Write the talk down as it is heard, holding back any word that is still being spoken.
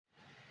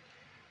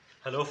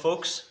Hello,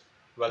 folks.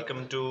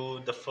 Welcome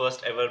to the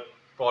first ever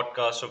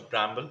podcast of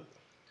Bramble.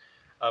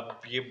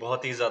 अब ये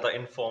बहुत ही ज़्यादा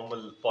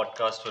informal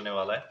podcast होने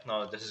वाला है. Now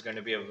this is going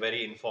to be a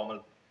very informal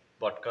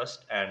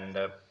podcast and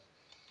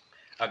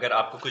अगर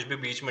आपको कुछ भी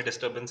बीच में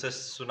disturbances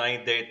सुनाई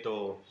दे तो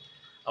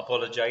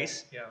apologize.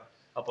 Yeah.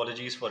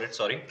 Apologies for it.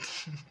 Sorry.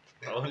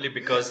 Only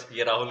because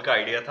ये राहुल का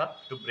idea था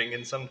to bring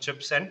in some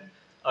chips and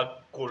a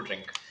cold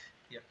drink.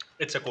 Yeah.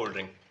 It's a cold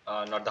drink,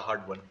 not the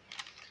hard one.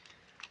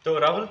 So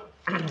Rahul,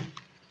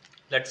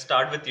 let's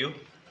start with you.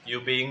 You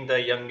being the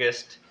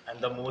youngest and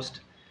the most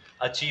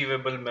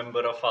achievable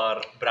member of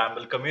our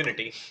Bramble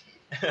community.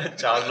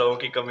 चार लोगों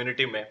की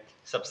community में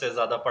सबसे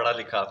ज़्यादा पढ़ा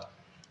लिखा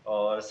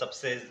और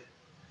सबसे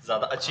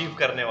ज़्यादा achieve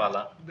करने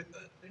वाला.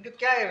 तो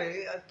क्या है भाई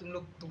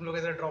तुम लोग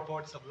ऐसा ड्रॉप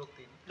आउट सब लोग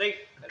थे Like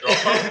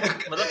drop out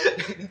मतलब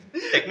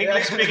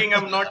technically speaking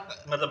I'm not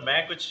मतलब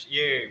मैं कुछ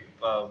ये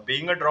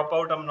being a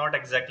dropout I'm not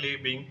exactly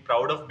being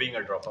proud of being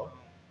a dropout.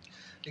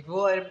 Like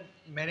वो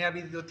मैंने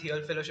अभी जो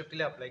थियल फेलोशिप के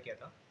लिए अप्लाई किया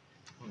था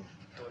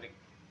तो लाइक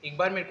एक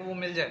बार मेरे को वो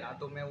मिल जाए ना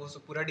तो मैं वो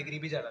पूरा डिग्री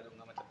भी जला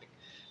दूंगा मतलब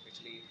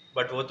एक्चुअली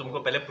बट वो तुमको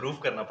पहले प्रूव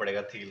करना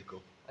पड़ेगा थील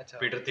को. अच्छा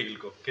पीटर थील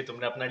को कि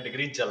तुमने अपना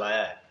डिग्री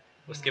जलाया है.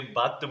 उसके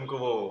बाद तुमको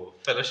वो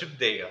फेलोशिप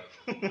देगा.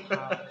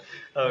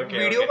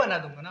 वीडियो बना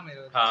दूंगा ना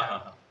मेरे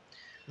हाँ.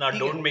 Now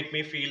don't make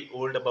me feel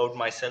old about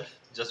myself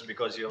just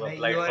because you have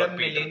applied for Peter.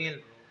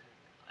 Millennial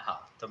हाँ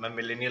तो मैं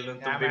मिलेनियल हूँ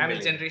तुम आई भी M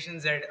millennial. Generation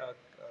Z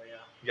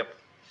Yep,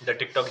 the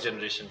TikTok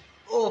generation.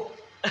 Oh.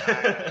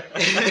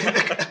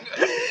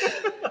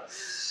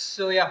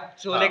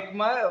 So like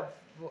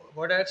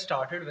what I had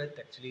started with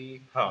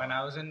actually when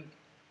I was in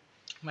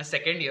my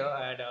second year,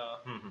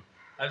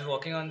 I was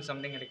working on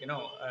something like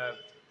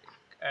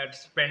I'd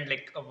spent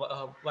like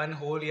one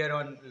whole year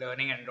on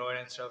learning Android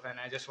and stuff, and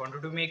I just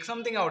wanted to make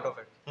something out of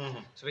it.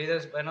 So we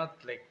just why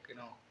not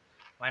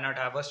why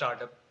not have a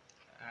startup?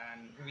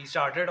 And we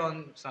started on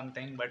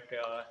something, but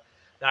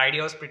the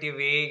idea was pretty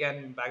vague,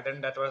 and back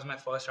then that was my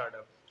first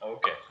startup.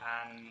 Okay.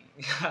 And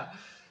yeah,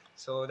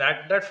 so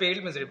that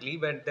failed miserably.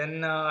 But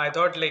then I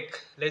thought like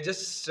let's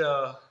just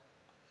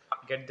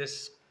get this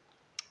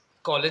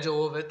college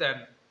over with,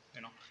 and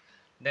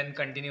then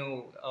continue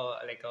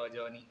like our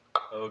journey.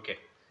 Okay.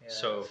 Yeah,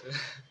 So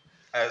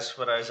as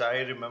far as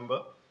I remember,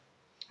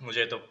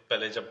 मुझे तो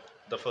पहले जब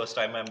the first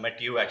time I met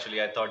you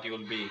actually I thought you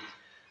will be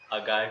a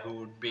guy who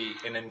would be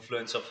an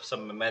influence of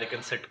some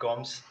American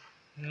sitcoms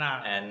nah.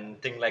 and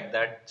thing like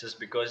that just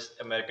because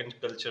American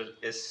culture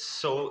is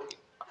so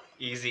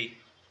easy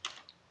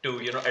to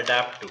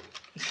adapt to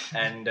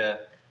and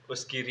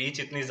उसकी reach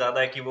इतनी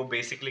ज़्यादा है कि वो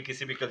basically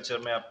किसी भी culture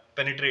में आप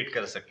पेनिट्रेट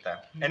कर सकता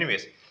है.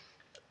 एनीवेज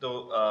तो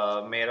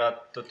मेरा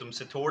तो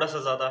तुमसे थोड़ा सा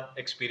ज़्यादा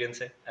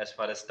एक्सपीरियंस है as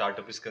far as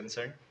startup is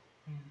concern.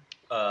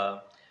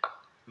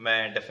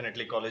 मैं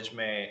डेफिनेटली कॉलेज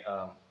में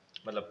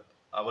मतलब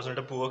I was not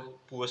a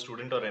poor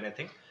student और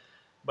एनीथिंग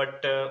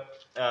बट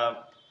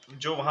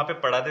जो वहाँ पे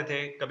पढ़ाते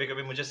थे कभी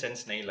कभी मुझे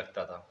सेंस नहीं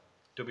लगता था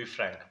टू बी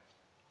फ्रैंक.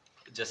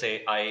 जैसे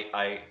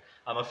I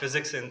am a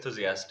physics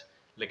enthusiast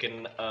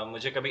लेकिन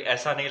मुझे कभी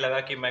ऐसा नहीं लगा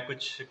कि मैं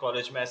कुछ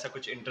कॉलेज में ऐसा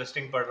कुछ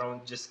इंटरेस्टिंग पढ़ रहा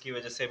हूँ जिसकी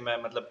वजह से मैं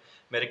मतलब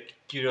मेरे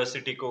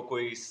क्यूरियोसिटी को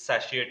कोई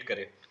सैशिएट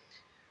करे.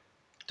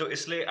 तो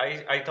इसलिए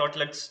I thought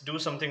let's do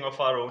something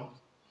of our own,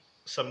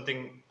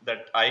 something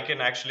that I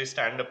can actually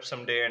stand up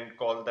someday and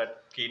call that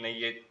कि नहीं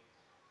ये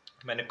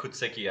मैंने खुद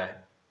से किया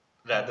है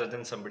rather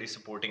than somebody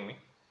supporting me.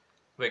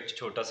 वो एक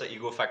छोटा सा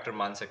ईगो फैक्टर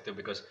मान सकते हो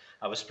because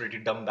I was pretty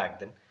dumb back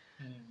then.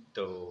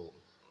 तो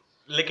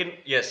लेकिन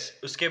यस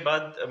उसके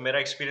बाद मेरा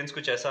एक्सपीरियंस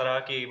कुछ ऐसा रहा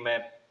कि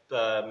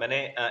मैंने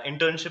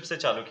इंटर्नशिप से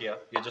चालू किया.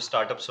 ये जो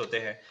स्टार्टअप्स होते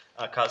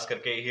हैं खास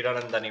करके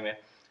हीरानंदानी में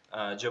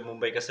जो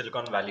मुंबई का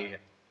सिलिकॉन वैली है.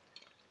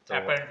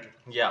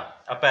 तो या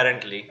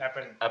अपेरेंटली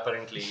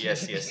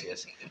यस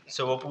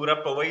सो वो पूरा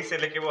पवई से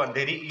लेके वो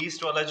अंधेरी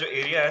ईस्ट वाला जो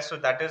एरिया है so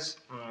that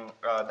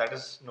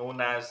is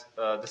known as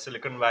the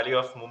silicon valley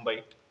of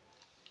Mumbai.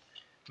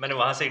 मैंने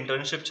वहाँ से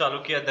इंटर्नशिप चालू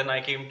किया. Then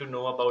I came to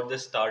know about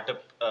this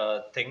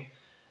startup thing.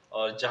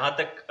 और जहाँ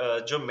तक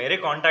जो मेरे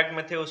कांटेक्ट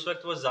में थे उस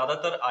वक्त वो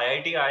ज़्यादातर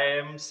IIT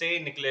IIM से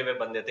निकले हुए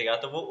बंदे थे. या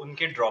तो वो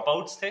उनके ड्रॉप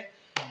आउट्स थे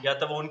या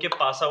तो वो उनके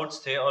पास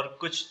आउट्स थे और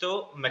कुछ तो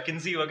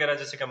मैकिन्जी वगैरह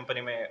जैसे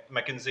कंपनी में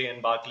मैकिन्जी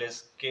एंड बार्कलेस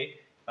के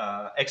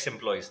एक्स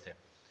एम्प्लॉयज थे.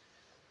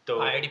 तो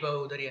IIT पर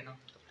उधर ही है ना.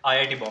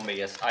 IIT Bombay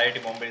yes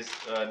IIT Bombay is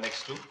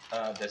next to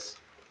this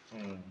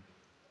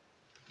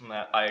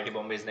IIT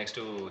Bombay is next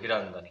to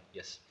Hiranandani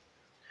yes.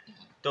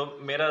 तो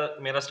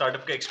मेरा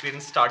स्टार्टअप का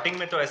एक्सपीरियंस स्टार्टिंग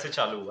में तो ऐसे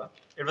चालू हुआ.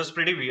 इट वाज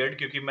प्रीटी वियर्ड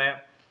क्योंकि मैं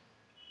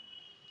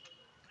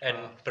and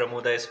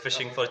Pramoda is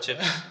fishing for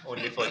chips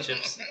only for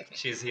chips.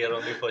 She is here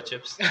only for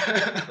chips.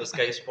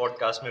 उसका इस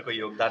पॉडकास्ट में कोई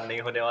योगदान नहीं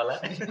होने वाला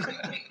है.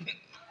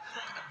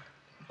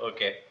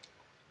 ओके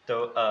तो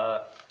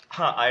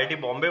हाँ IIT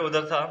बॉम्बे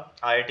उधर था.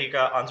 IIT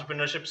का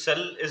entrepreneurship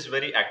cell is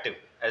very active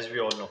as we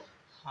all know.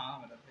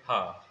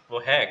 हाँ वो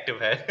है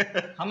एक्टिव है.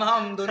 हम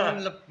दोनों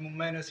मतलब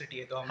मुंबई यूनिवर्सिटी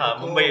है तो हम हाँ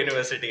मुंबई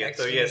यूनिवर्सिटी है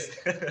तो यस.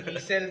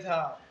 ई-सेल था.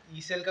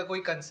 ई-सेल का कोई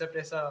कंसेप्ट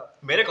ऐसा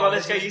मेरे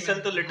कॉलेज का ई-सेल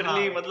तो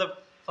लिटरली मतलब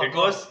it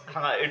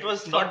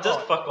was not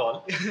just fuck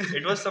all.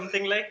 It was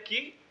something like कि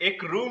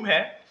एक रूम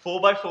है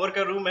 4x4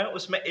 का रूम है,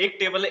 उसमें एक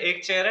टेबल है,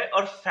 एक चेयर है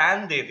और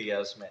फैन दे दिया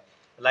उसमें,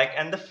 like,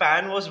 and the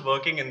fan was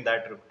working in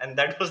that room, and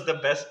that was the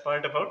best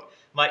part about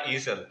my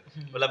ESL.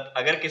 मतलब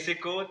अगर किसी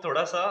को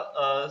थोड़ा सा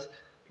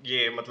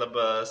ये मतलब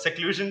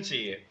seclusion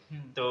चाहिए,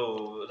 तो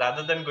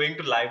rather than going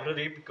to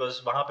library,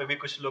 because वहाँ पे भी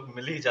कुछ लोग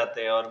मिल ही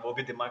जाते हैं और वो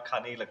भी दिमाग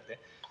खाने ही लगते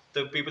हैं,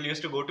 तो people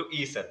used to go to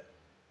ESL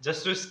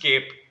just to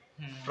escape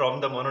from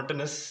the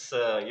monotonous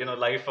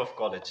life of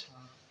college.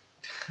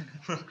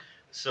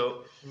 So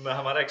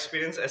हमारा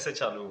experience ऐसे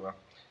चालू हुआ.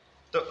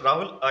 So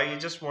Rahul, I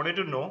just wanted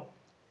to know,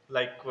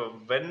 like,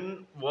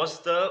 when was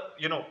the,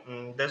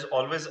 there's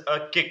always a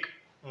kick,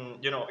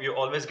 you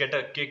always get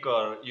a kick,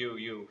 or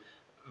you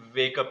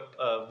wake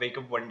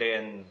up one day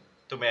and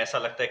तुम्हें ऐसा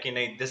लगता है कि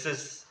नहीं, this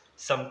is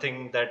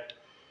something that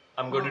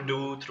I'm going to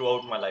do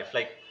throughout my life,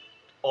 like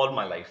all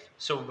my life.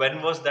 So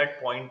when was that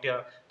point,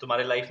 या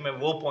तुम्हारे life में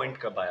वो point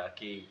कब आया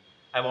कि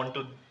I want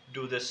to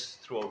do this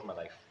throughout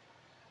my life?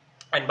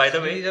 And by the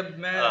way, जब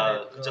मैं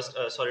just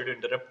sorry to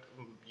interrupt,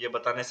 ये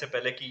बताने से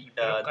पहले कि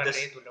दिस,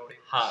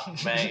 हाँ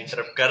मैं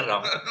इंटरप्ट कर रहा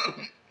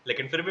हूँ,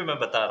 लेकिन फिर भी मैं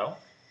बता रहा हूँ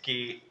कि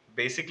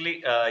बेसिकली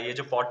ये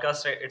जो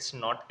पॉडकास्ट है, इट्स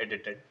नॉट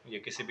एडिटेड, ये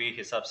किसी भी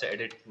हिसाब से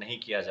एडिट नहीं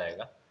किया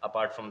जाएगा,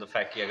 अपार्ट फ्रॉम द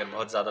फैक्ट कि अगर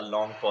बहुत ज़्यादा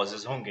लॉन्ग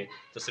पॉजेज होंगे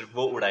तो सिर्फ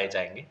वो उड़ाए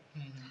जाएंगे.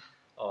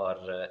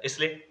 और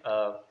इसलिए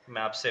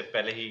मैं आपसे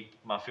पहले ही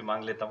माफ़ी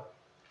मांग लेता हूँ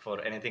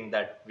फॉर एनीथिंग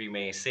दैट वी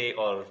मे से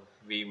और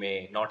वी मे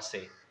नॉट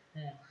से.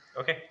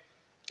 ओके,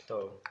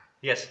 तो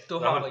यस. तो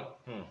हाँ भाई,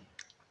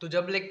 तो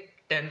जब लाइक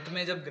 10th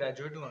में जब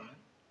ग्रेजुएट हुआ मैं,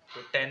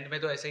 तो 10th में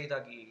तो ऐसे ही था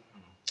कि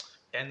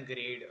 10th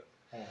grade.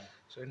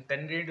 So in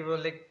 10th grade it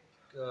was like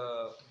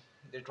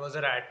it was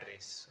a rat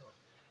race.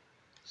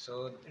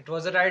 So it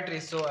was a rat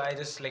race. So I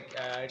just like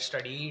I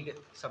studied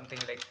something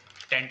like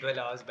 10-12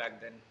 hours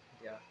back then.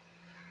 Yeah.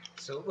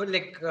 So but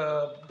like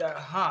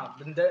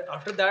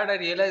after that I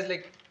realized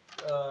like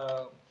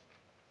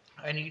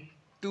I need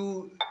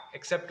to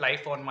accept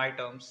life on my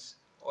terms,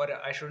 or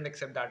I shouldn't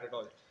accept that at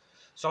all.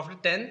 So after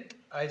 10th,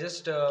 I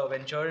just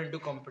ventured into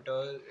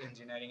computer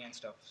engineering and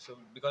stuff. So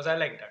because I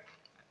like that,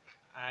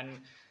 and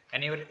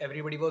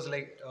everybody was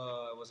like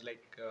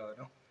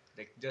no,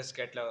 like just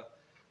get a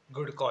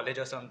good college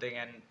or something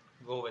and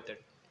go with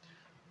it.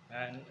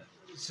 And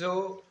so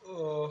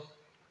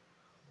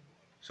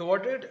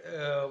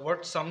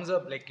what sums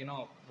up like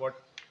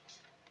what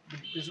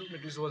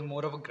this was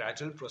more of a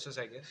gradual process,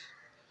 I guess.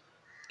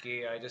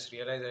 Okay, I just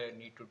realized I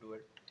need to do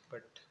it,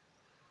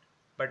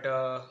 but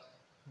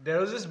there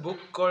was this book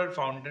called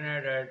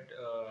Fountainhead I had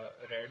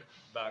read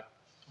back.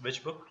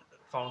 Which book?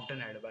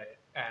 Fountainhead by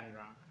Ayn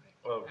Rand.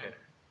 Okay.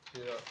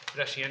 She's a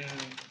Russian,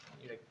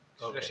 like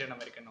Russian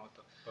American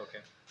author. Okay.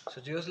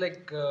 So she was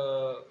like,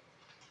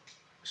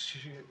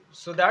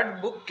 so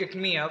that book kicked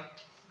me up.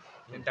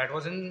 That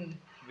was in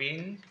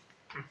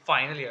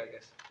final year, I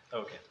guess.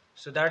 Okay.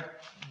 So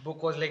that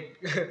book was like,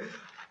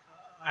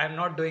 I'm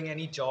not doing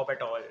any job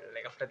at all.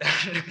 Like after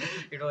that,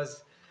 it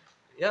was,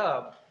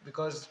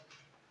 because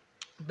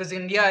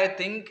India, I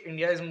think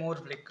India is more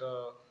like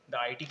the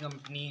IT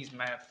companies.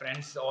 My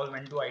friends all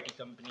went to IT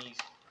companies.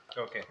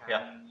 Okay.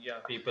 Yeah.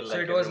 People. So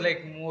like it was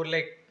like more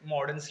like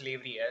modern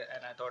slavery,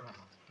 and I thought,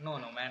 no,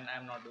 man,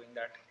 I'm not doing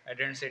that. I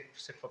didn't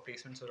sit for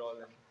placements or all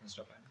and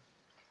stuff.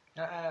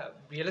 And I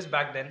realized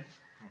back then,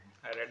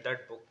 I read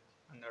that book,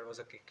 and that was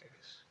a kick, I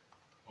guess.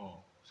 Oh.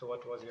 So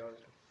what was yours?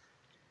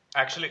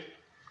 Actually,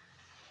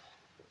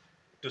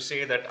 to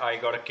say that I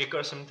got a kick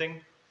or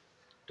something,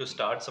 to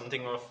start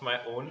something of my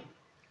own,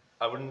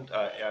 I wouldn't.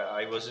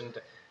 I wasn't,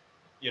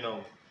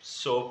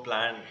 so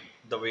planned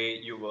the way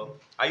you were.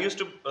 I used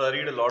to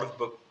read a lot of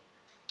book,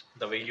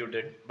 the way you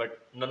did, but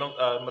none of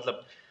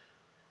मतलब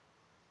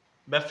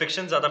मैं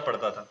fiction ज़्यादा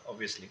पढ़ता था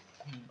obviously,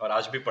 और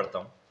आज भी पढ़ता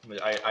हूँ.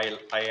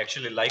 I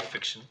actually like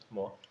fiction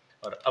more.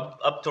 और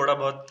अब थोड़ा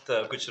बहुत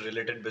कुछ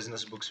related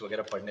business books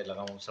वगैरह पढ़ने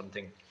लगा हूँ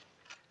something,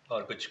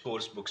 और कुछ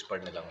कोर्स बुक्स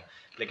पढ़ने लगा.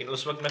 लेकिन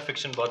उस वक्त मैं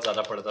फिक्शन बहुत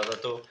ज़्यादा पढ़ता था.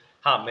 तो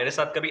हाँ, मेरे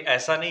साथ कभी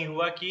ऐसा नहीं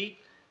हुआ कि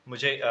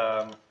मुझे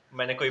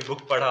मैंने कोई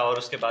बुक पढ़ा और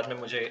उसके बाद में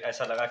मुझे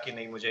ऐसा लगा कि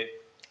नहीं, मुझे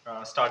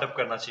स्टार्टअप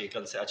करना चाहिए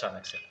कल से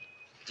अचानक से,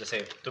 जैसे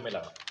तुम्हें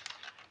लगा.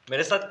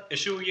 मेरे साथ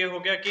इशू ये हो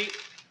गया कि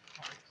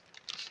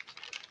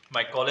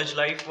my college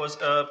life was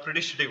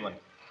pretty shitty one.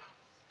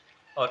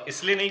 और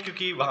इसलिए नहीं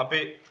क्योंकि वहाँ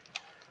पे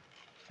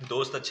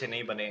दोस्त अच्छे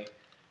नहीं बने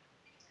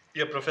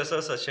या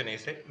प्रोफेसर्स अच्छे नहीं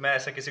थे, मैं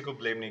ऐसा किसी को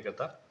ब्लेम नहीं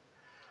करता.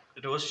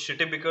 इट वॉज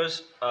शिटी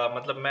बिकॉज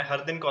मतलब मैं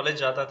हर दिन कॉलेज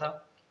जाता था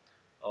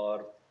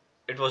और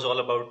it was all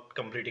about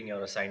completing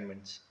your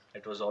assignments.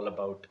 It was all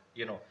about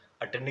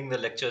attending the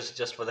lectures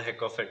just for the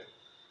heck of it.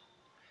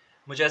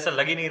 मुझे ऐसा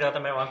लग ही नहीं रहा था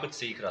मैं वहाँ कुछ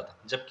सीख रहा था,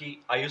 जबकि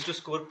I used to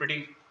score pretty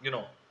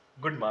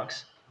good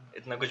marks.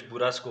 इतना कुछ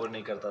बुरा स्कोर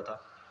नहीं करता था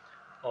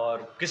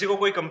और किसी को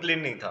कोई कंप्लेन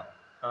नहीं था,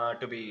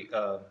 to be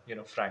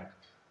Frank.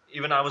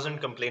 Even I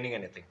wasn't complaining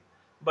anything.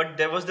 But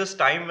there was this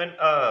time when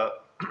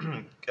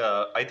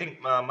I think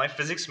my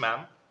physics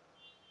ma'am,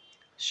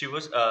 she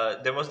was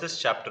there was this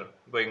chapter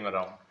going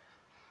around.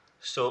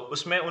 So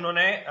उसमें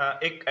उन्होंने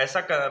एक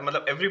ऐसा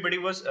मतलब everybody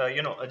was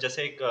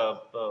जैसे एक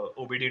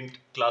obedient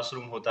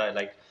classroom होता है,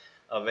 like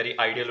very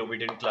ideal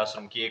obedient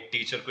classroom की एक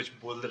टीचर कुछ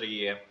बोल रही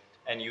है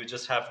and you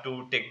just have to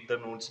take the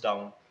notes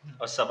down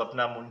और सब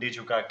अपना मुंडी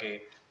झुका के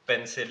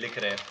पेन से लिख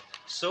रहे हैं।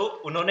 सो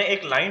उन्होंने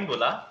एक लाइन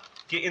बोला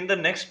कि in the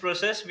next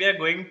process we are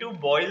going to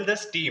boil the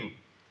steam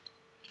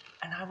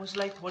and I was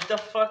like what the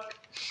fuck,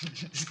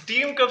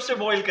 steam कब से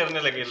बॉईल करने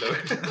लगे लोग?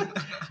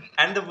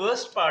 And the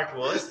worst part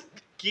was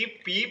कि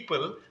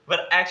people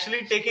were actually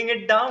taking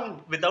it down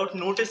without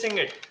noticing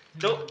it.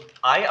 तो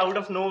आई out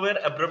of nowhere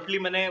abruptly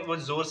मैंने वो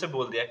जोर से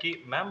बोल दिया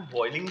कि मैम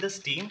बॉइलिंग द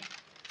स्टीम।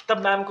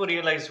 तब मैम को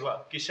रियलाइज हुआ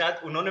कि शायद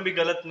उन्होंने भी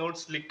गलत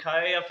नोट्स लिखा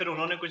है या फिर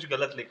उन्होंने कुछ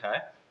गलत लिखा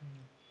है,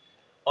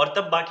 और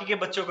तब बाकी के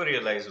बच्चों को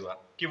रियलाइज हुआ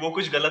कि वो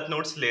कुछ गलत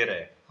नोट्स ले रहे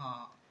हैं।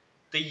 हाँ।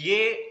 तो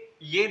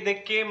ये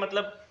देख के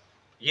मतलब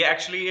ये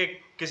एक्चुअली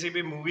एक किसी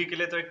भी मूवी के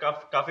लिए तो एक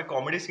काफी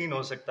कॉमेडी सीन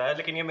हो सकता है,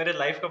 लेकिन ये मेरे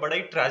लाइफ का बड़ा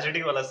ही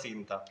ट्रेजेडी वाला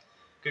सीन था,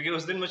 क्योंकि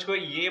उस दिन मुझको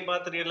ये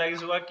बात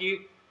रियलाइज हुआ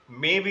कि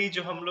मे बी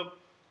जो हम लोग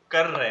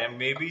कर रहे हैं,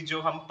 मे बी जो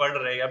हम पढ़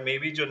रहे हैं, या मे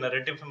बी जो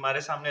नैरेटिव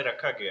हमारे सामने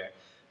रखा गया है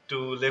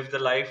to live the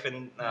life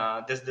in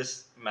this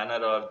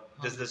manner और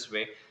this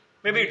way,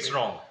 may be it's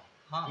wrong,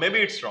 may be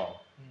it's wrong.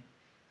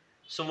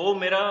 सो वो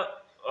मेरा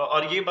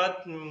और ये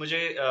बात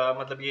मुझे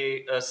मतलब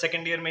ये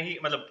सेकंड ईयर में ही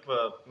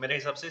मतलब मेरे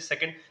हिसाब से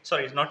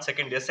not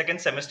second year, second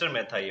semester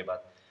में था ये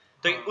बात।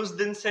 तो उस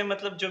दिन से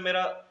मतलब जो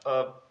मेरा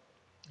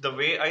the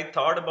way I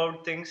thought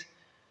about things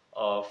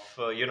of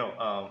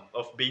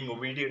of being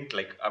obedient,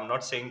 like I'm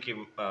not saying कि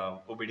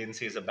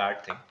obedience is a bad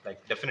thing, like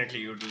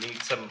definitely you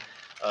need some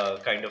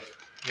kind of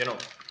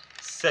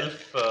self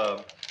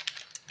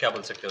क्या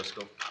बोल सकते हैं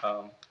उसको,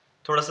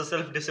 थोड़ा सा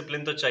सेल्फ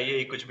डिसिप्लिन तो चाहिए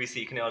ही कुछ भी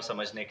सीखने और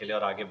समझने के लिए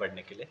और आगे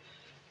बढ़ने के लिए।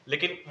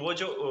 लेकिन वो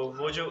जो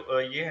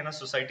ये है ना,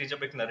 सोसाइटी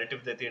जब एक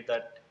नैरेटिव देती है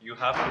that you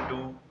have to do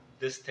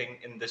this thing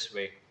in this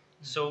way,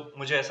 सो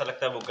मुझे ऐसा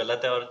लगता है वो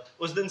गलत है। और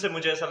उस दिन से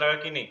मुझे ऐसा लगा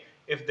कि नहीं,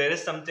 if there is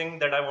something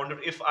that I want to,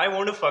 if I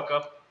want to fuck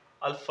up,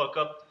 I'll fuck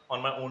up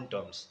on my own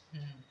terms.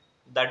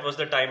 That was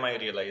the time I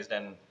realized,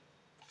 and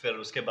फिर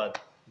उसके बाद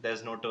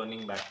there's no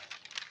turning back.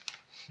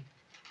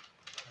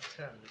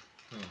 अच्छा।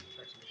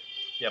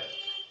 Yep.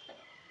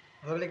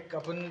 मतलब like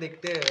अपन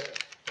देखते हैं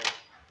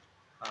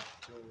हाँ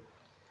जो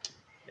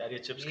यार ये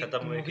चिप्स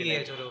खत्म हुए कि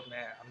नहीं, चलो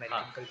मैं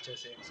अमेरिकन कल्चर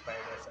से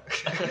इंस्पायर्ड ऐसा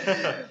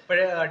पर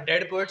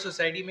डेड पोएट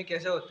सोसाइटी में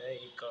कैसा होता है,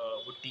 एक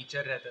वो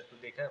टीचर रहता है, तू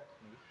देखा है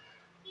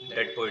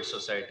डेड पोएट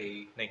सोसाइटी?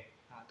 नहीं।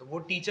 हाँ, तो वो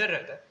टीचर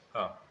रहता है।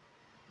 हाँ।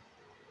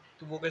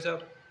 तो वो कैसा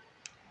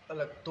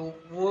अलग, तो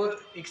वो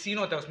एक सीन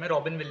होता है उसमें,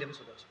 रॉबिन विलियम्स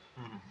होता है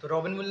उसमें। तो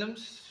robin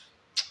Williams,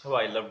 oh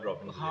I love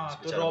robin Williams.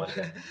 हाँ, तो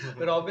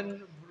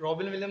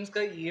रॉबिन विलियम्स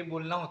का ये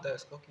बोलना होता है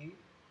उसको कि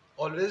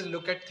always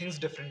look at things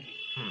differently.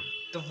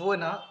 तो वो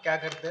ना क्या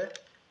करते हैं,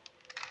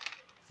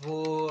 वो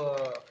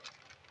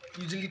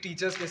यूजुअली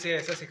टीचर्स कैसे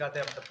ऐसा सिखाते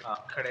हैं,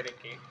 मतलब खड़े रह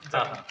के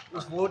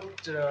उस वो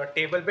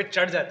टेबल पे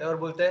चढ़ जाता है और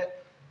बोलता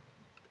है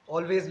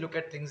always look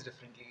at things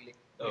differently,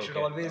 you should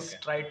always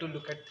try to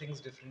look at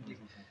things differently.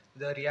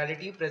 The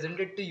reality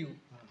presented to you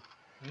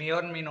may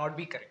or may not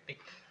be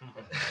correct.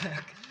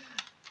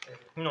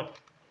 No,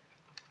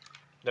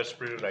 that's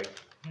pretty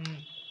right.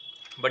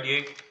 but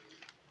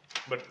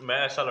मैं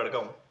ऐसा लड़का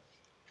हूँ,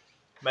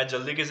 मैं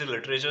जल्दी किसी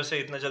लिटरेचर से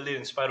इतना जल्दी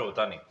इंस्पायर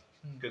होता नहीं,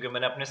 क्योंकि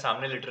मैंने अपने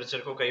सामने लिटरेचर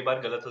को कई बार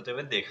गलत होते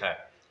हुए देखा है।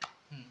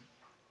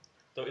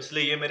 तो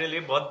इसलिए ये मेरे लिए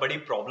बहुत बड़ी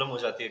प्रॉब्लम हो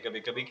जाती है कभी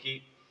कभी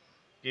कि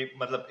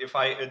मतलब इफ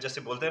आई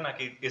जैसे बोलते हैं ना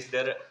कि is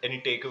there any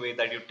take away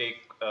that you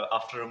take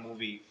after a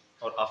movie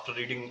और after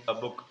reading a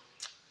book.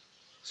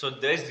 So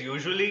there is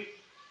usually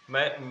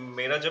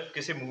मेरा जब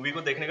किसी मूवी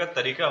को देखने का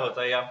तरीका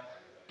होता है या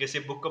किसी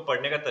बुक को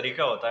पढ़ने का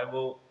तरीका होता है,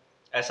 वो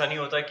ऐसा नहीं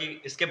होता कि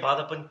इसके बाद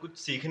अपन कुछ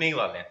सीखने ही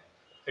वाले हैं।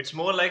 It's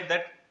more like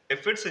that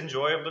if it's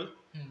enjoyable,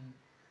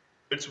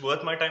 it's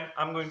worth my time,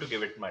 I am going to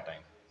give it my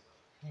time,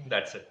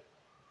 that's it.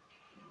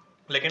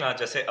 लेकिन हाँ,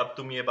 जैसे अब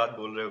तुम ये बात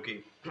बोल रहे हो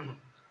कि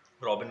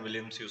Robin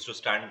Williams used to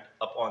stand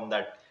up on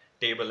that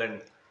table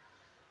and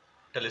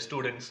tell his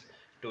students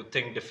to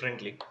think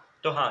differently.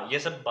 तो हाँ, ये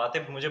सब बातें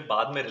मुझे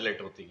बाद में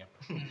रिलेट होती हैं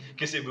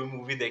किसी भी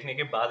मूवी देखने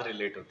के बाद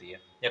रिलेट होती है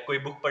या कोई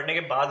बुक पढ़ने के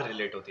बाद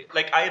रिलेट होती है।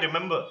 Like I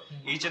remember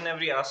each and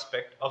every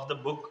aspect of the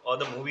book और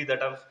the movie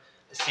that I have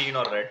seen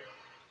और रेड,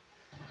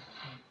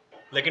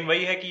 लेकिन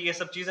वही है कि ये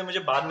सब चीज़ें मुझे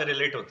बाद में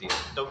रिलेट होती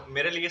है। तो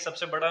मेरे लिए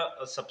सबसे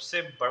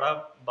बड़ा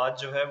बात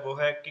जो है वो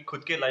है कि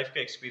खुद के लाइफ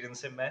के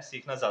एक्सपीरियंस से मैं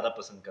सीखना ज़्यादा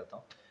पसंद करता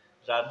हूँ,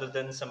 rather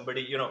than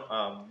somebody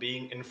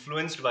being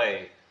influenced by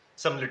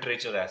some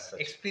literature as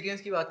such.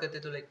 Experience की बात करते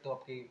तो लाइक तो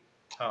आपकी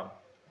हाँ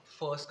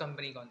फर्स्ट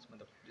कंपनी कौन सी,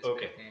 मतलब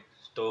ओके,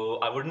 तो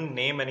I wouldn't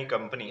name any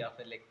company या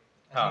फिर लाइक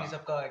ऐसे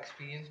सबका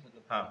एक्सपीरियंस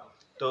मतलब। हाँ,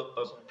 तो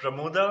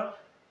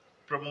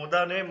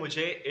प्रमोदा ने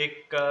मुझे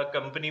एक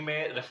कंपनी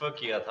में रेफर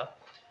किया था।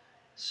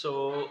 सो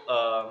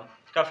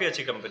काफ़ी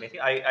अच्छी कंपनी थी,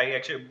 आई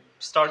एक्चुअली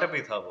स्टार्टअप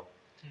ही था वो।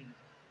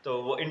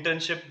 तो वो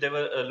internship they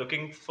were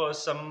looking for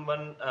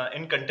someone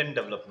in content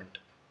development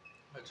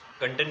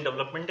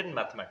in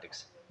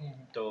mathematics.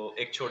 तो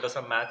एक छोटा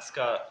सा मैथ्स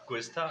का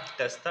क्विज था,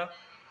 टेस्ट था,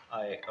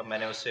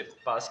 मैंने उससे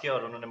पास किया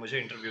और उन्होंने मुझे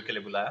इंटरव्यू के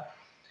लिए बुलाया।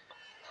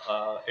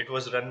 It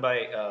was run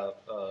by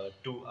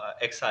two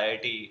ex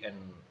IIT and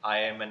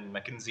IIM and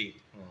McKinsey,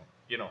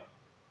 you know,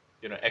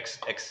 x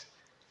x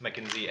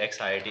McKenzie,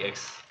 x IIT,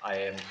 x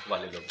IIM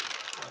वाले लोग,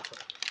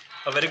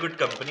 अ वेरी गुड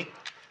कंपनी।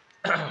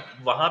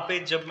 वहाँ पे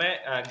जब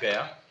मैं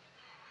गया,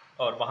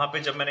 और वहाँ पे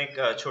जब मैंने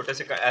एक छोटे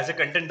से एज ए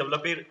कंटेंट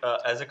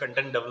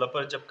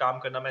डेवलपर जब काम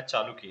करना मैं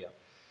चालू किया,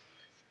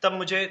 तब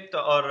मुझे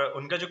और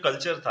उनका जो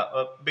कल्चर था,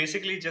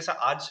 बेसिकली जैसा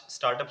आज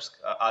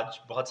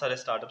बहुत सारे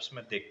स्टार्टअप्स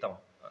में देखता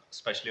हूँ,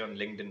 स्पेशली ऑन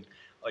लिंक्डइन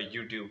और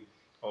यूट्यूब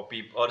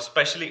और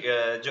स्पेशली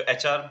जो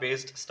HR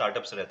बेस्ड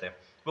स्टार्टअप्स रहते हैं,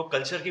 वो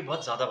कल्चर की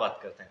बहुत ज़्यादा बात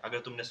करते हैं, अगर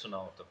तुमने सुना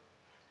हो तो,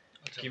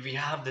 कि we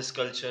have this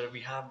culture, we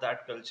have that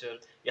culture,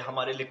 या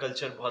हमारे लिए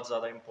कल्चर बहुत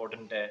ज़्यादा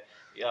इंपॉर्टेंट है,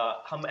 या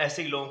हम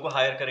ऐसे ही लोगों को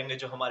हायर करेंगे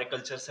जो हमारे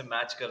कल्चर से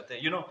मैच करते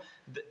हैं,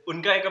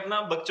 उनका एक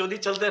अपना बकचोदी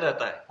चलते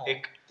रहता है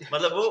एक,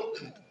 मतलब वो,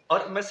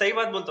 और मैं सही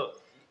बात बोलता हूँ,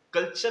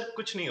 कल्चर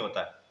कुछ नहीं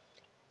होता है।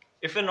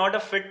 इफ यू नॉट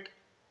फिट,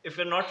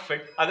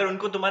 अगर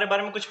उनको तुम्हारे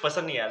बारे में कुछ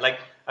पसंद नहीं आया,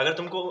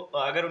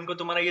 अगर उनको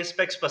तुम्हारा ये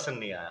स्पेक्स पसंद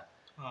नहीं आया,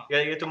 या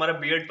ये तुम्हारा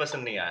बियर्ड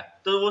पसंद नहीं आया,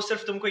 तो वो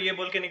सिर्फ तुमको ये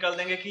बोल के निकाल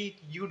देंगे कि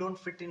you don't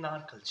fit in our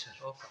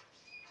culture.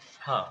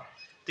 हाँ,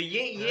 तो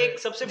ये एक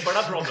सबसे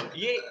बड़ा प्रॉब्लम,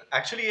 ये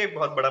एक्चुअली एक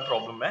बहुत बड़ा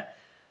प्रॉब्लम है।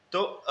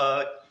 तो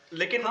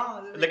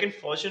लेकिन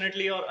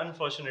फॉर्चुनेटली और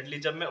अनफॉर्चुनेटली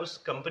जब मैं उस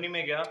कंपनी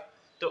में गया,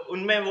 तो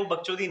उनमें वो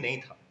बकचोदी नहीं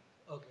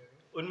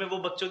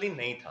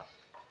था,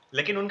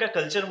 लेकिन उनका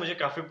कल्चर मुझे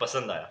काफी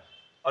पसंद आया।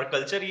 और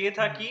कल्चर ये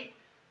था कि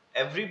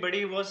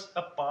everybody was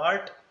a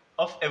part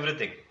of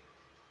everything,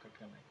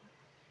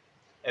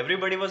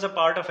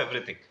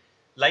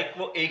 like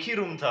वो एक ही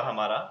रूम था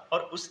हमारा,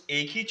 और उस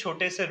एक ही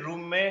छोटे से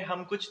रूम में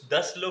हम कुछ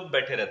 10 लोग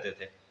बैठे रहते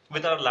थे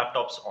with our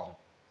laptops on.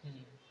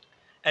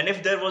 And if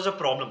there was a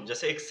problem,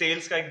 जैसे एक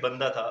सेल्स का एक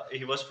बंदा था,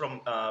 he was from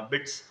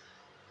bits,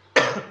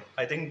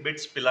 I think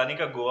bits Pilani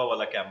का गोवा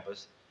वाला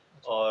कैंपस,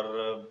 और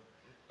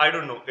I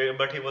don't know,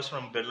 but he was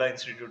from Birla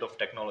institute of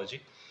technology.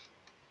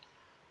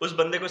 उस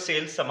बंदे को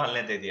सेल्स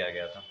संभालने दे दिया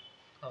गया था।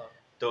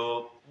 तो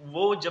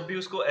वो जब भी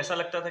उसको ऐसा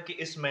लगता था कि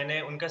इस महीने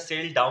उनका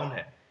सेल डाउन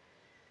है,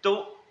 तो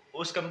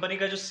उस कंपनी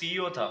का जो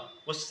CEO था,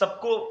 वो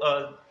सबको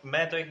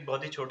मैं तो एक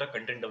बहुत ही छोटा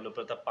कंटेंट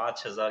डेवलपर था,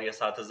 5,000 या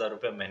 7,000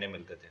 रुपए महीने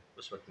मिलते थे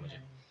उस वक्त मुझे,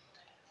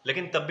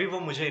 लेकिन तब भी वो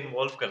मुझे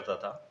इन्वॉल्व करता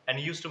था, and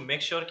used to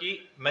make sure कि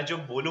मैं जो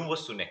बोलूं वो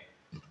सुने,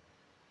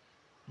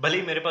 भले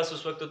ही मेरे पास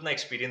उस वक्त उतना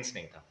एक्सपीरियंस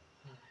नहीं था।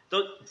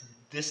 तो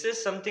this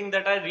is something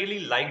that I really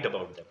liked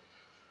about them.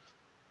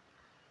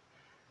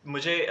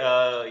 मुझे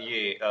ये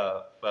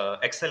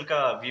एक्सेल का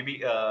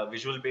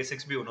विजुअल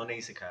बेसिक्स भी उन्होंने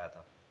ही सिखाया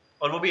था,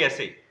 और वो भी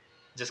ऐसे ही,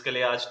 जिसके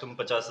लिए आज तुम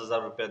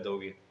 50,000 रुपया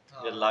दोगे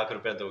या लाख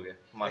रुपया दोगे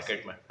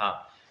मार्केट में। हाँ,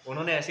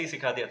 उन्होंने ऐसे ही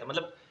सिखा दिया था।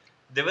 मतलब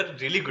दे वर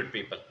रियली गुड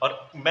पीपल।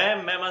 और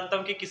मैं मानता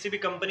हूँ कि किसी भी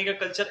कंपनी का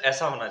कल्चर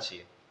ऐसा होना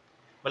चाहिए।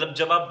 मतलब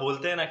जब आप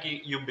बोलते हैं ना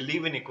कि you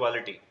believe in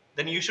equality,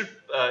 then you should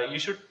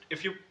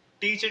if you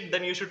teach it,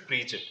 then you should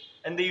preach it,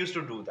 and they used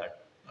to do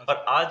that.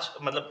 और आज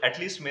मतलब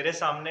एटलीस्ट मेरे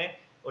सामने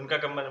उनका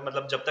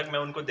मतलब जब तक मैं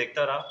उनको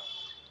देखता रहा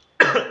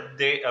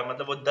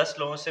मतलब वो 10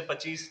 लोगों से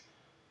 25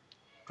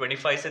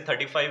 से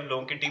 35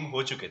 लोगों की टीम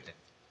हो चुके थे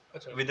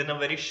with in a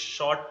very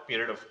short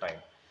period of time,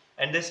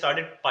 and they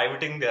started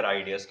पाइवटिंग their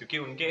ideas, क्योंकि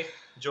उनके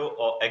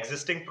जो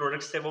एग्जिस्टिंग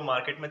प्रोडक्ट्स थे वो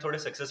मार्केट में थोड़े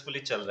सक्सेसफुली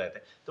चल रहे थे।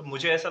 तो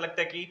मुझे ऐसा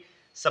लगता है कि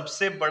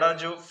सबसे बड़ा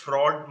जो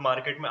फ्रॉड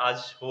मार्केट में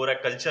आज हो रहा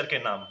है कल्चर के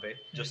नाम पे,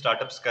 जो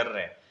स्टार्टअप्स कर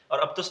रहे हैं, और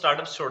अब तो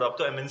स्टार्टअप्स छोड़ो, अब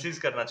तो MNCs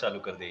करना चालू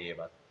कर दी ये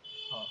बात।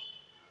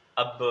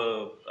 अब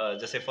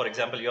जैसे for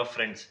example your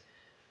friends,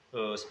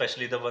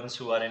 especially the ones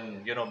who are in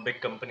big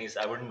companies,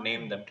 I wouldn't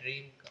name them.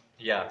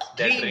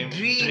 They're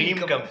dream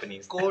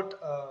companies, quote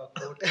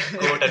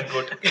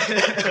unquote.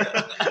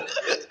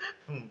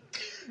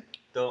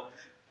 तो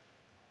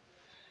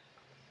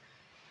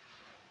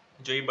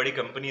जो ये बड़ी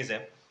कंपनीज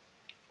हैं,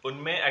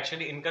 उनमें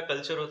एक्चुअली इनका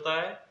कल्चर होता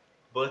है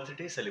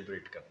बर्थडे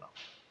सेलिब्रेट करना।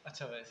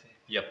 अच्छा, वैसे?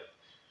 Yup,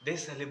 they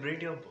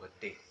celebrate your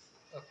birthday.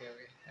 Okay,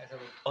 ऐसा।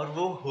 और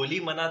वो होली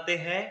मनाते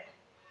हैं।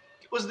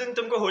 उस दिन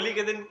तुमको होली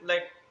के दिन,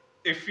 like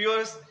if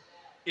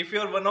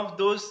you're one of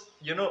those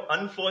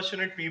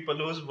unfortunate people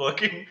who's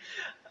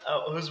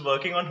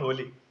working on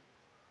Holi,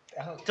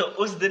 तो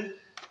उस दिन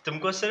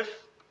तुमको सिर्फ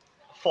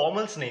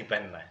फॉर्मल्स नहीं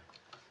पहनना है।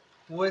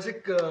 वो ऐसे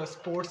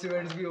स्पोर्ट्स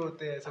इवेंट्स भी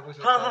होते हैं, ऐसा कुछ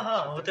हाँ हाँ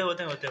हाँ, होते हैं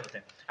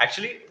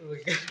एक्चुअली।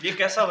 ये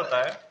कैसा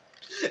होता है?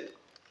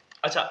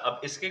 अच्छा,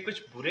 अब इसके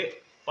कुछ बुरे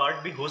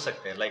पार्ट भी हो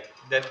सकते हैं, like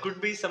there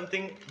could be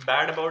something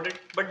bad about it,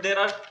 but there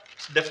are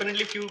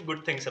definitely few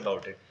good things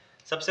about it.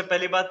 सबसे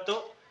पहली बात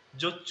तो,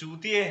 जो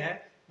चूतिए हैं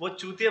वो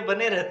चूतिए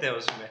बने रहते हैं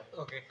उसमें।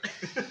 ओके।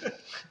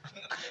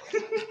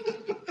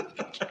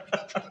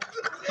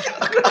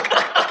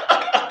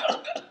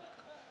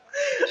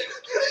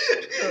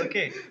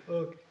 ओके,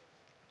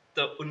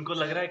 तो उनको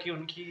लग रहा है कि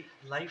उनकी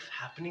लाइफ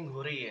हैपनिंग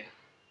हो रही है,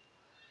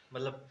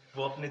 मतलब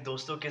वो अपने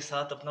दोस्तों के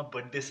साथ अपना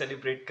बर्थडे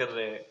सेलिब्रेट कर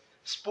रहे हैं,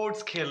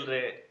 स्पोर्ट्स खेल रहे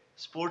हैं,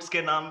 स्पोर्ट्स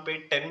के नाम पे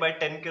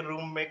 10x10 के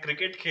रूम में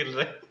क्रिकेट खेल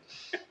रहे हैं।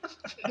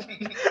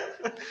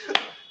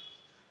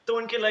 तो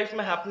उनके लाइफ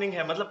में हैपनिंग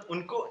है, मतलब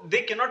उनको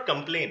they can not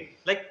complain.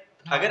 Like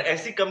अगर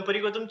ऐसी कंपनी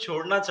को तुम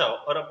छोड़ना चाहो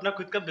और अपना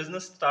खुद का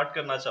बिजनेस स्टार्ट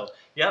करना चाहो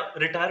या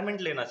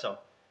रिटायरमेंट लेना चाहो,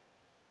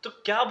 तो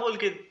क्या बोल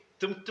के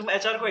तुम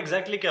HR को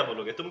एग्जैक्टली क्या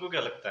बोलोगे? तुमको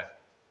क्या लगता है?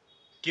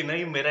 कि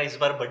नहीं मेरा इस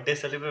बार बर्थडे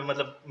सेलिब्रेट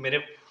मतलब मेरा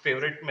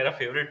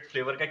फेवरेट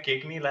फ्लेवर का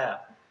केक नहीं लाया,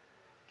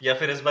 या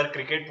फिर इस बार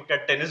क्रिकेट का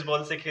टेनिस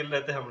बॉल से खेल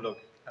रहे थे हम लोग,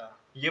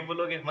 ये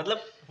बोलोगे,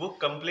 मतलब वो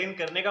कंप्लेन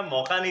करने का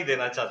मौका नहीं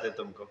देना चाहते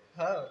तुमको।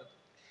 हाँ,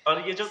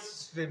 और ये जो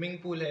स्विमिंग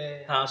पूल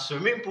है, हाँ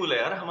स्विमिंग पूल है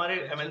यार हमारे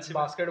एमएनसी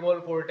में, बास्केटबॉल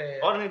कोर्ट है,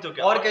 और नहीं तो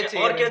क्या, और क्या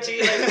चाहिए, और क्या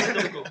चाहिए लाइफ में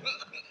तुमको?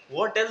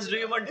 What else do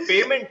you want?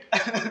 Payment?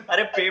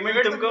 अरे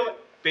पेमेंट तुमको,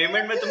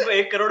 पेमेंट में तुमको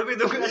 1 करोड़ भी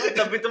दूंगा ना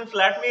तब भी तुम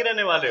फ्लैट में ही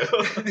रहने वाले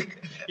हो।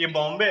 ये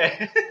बॉम्बे है।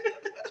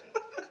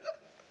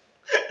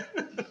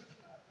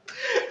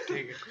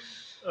 ठीक है,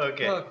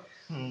 ओके।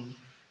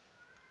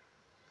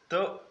 तो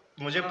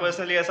मुझे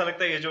पर्सनली ऐसा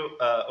लगता है ये जो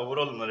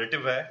ओवरऑल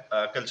नैरेटिव है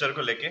कल्चर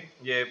को लेके,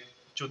 ये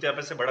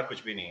चूतियापे से बड़ा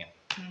कुछ भी नहीं है।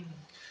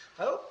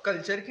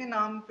 कल्चर के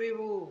नाम पे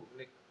वो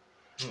लाइक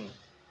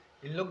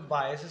इन लोग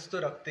बायसेस तो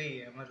रखते ही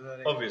है,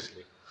 मतलब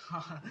ऑब्वियसली।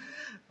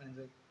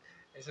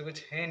 ऐसा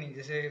कुछ है नहीं,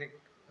 जैसे you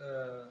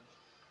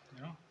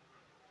know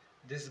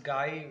this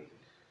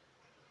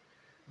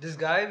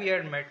guy we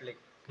had met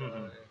like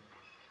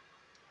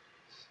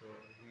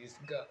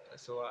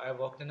so I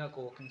worked in a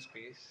co-working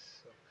space,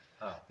 so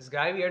this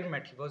guy we had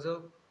met, he was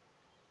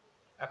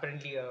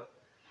apparently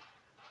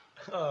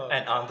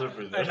an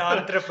entrepreneur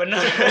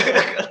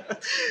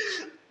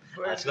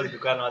आजकल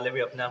दुकान वाले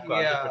भी अपने आप को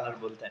एंटरप्रेन्योर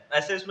बोलते हैं,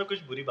 ऐसे इसमें कुछ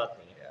बुरी बात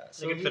नहीं है,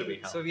 लेकिन फिर भी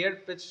हाँ। So we had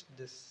pitched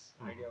this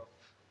idea of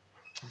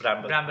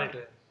Bramble to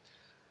him.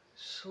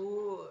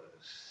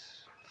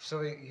 So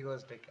he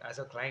was like, as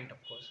a client, of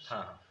course.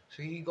 So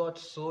he got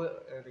so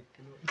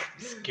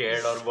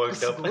scared or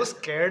worked up. So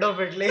scared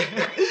of it, like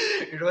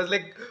it was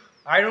like,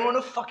 I don't want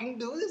to fucking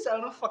do this. I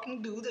don't want to fucking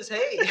do this.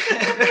 Hey.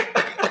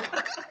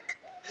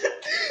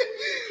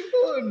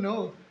 Oh no.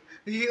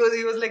 He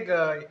was like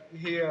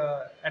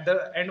at the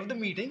end of the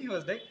meeting he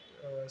was like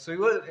so he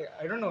was,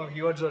 I don't know,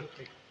 he was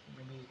like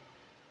maybe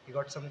he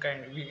got some kind,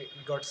 we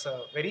got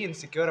very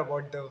insecure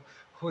about the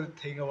whole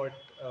thing about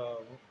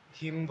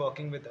him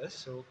working with us.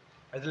 So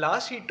at the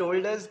last he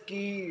told us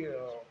कि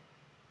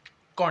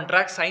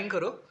contract sign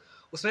करो,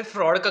 उसमें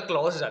fraud का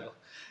clause डालो,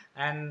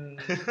 and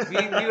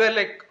we were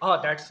like, oh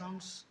that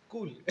sounds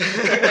cool.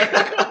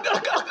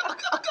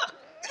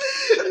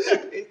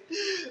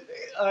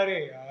 अरे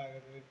यार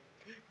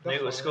नहीं,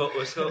 उसको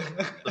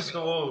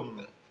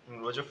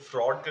वो जो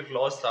फ्रॉड का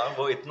क्लॉज था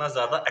वो इतना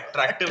ज्यादा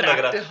अट्रैक्टिव लग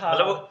रहा था,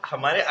 मतलब वो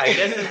हमारे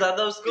आइडिया से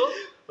ज्यादा उसको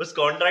उस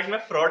कॉन्ट्रैक्ट में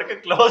फ्रॉड का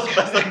क्लॉज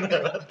पसंद आ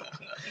रहा था।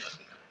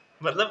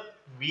 मतलब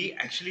we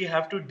actually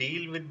have to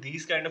deal with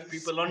these kind of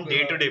people on day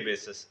to day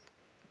basis.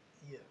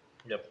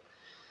 Yep.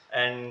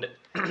 And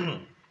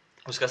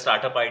उसका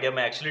स्टार्टअप आइडिया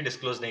मैं एक्चुअली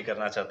डिस्क्लोज नहीं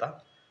करना चाहता।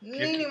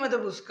 नहीं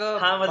मतलब उसका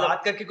हाँ, मतलब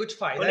बात करके कुछ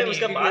फायदा नहीं,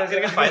 उसका बात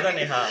करके फायदा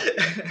नहीं। हाँ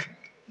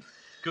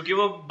क्योंकि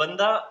वो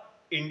बंदा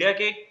इंडिया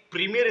के एक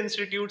प्रीमियर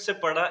इंस्टीट्यूट से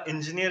पढ़ा,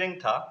 इंजीनियरिंग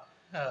था,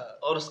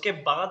 और उसके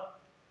बाद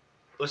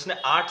उसने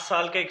 8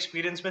 साल का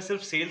एक्सपीरियंस में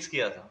सिर्फ सेल्स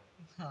किया था।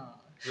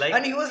 Like,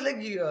 and he was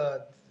like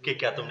कि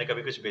क्या तुमने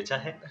कभी कुछ बेचा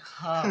है?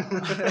 हाँ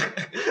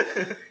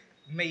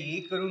मैं ये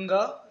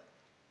करूँगा,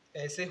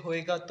 ऐसे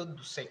होएगा तो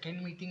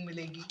सेकंड मीटिंग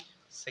मिलेगी,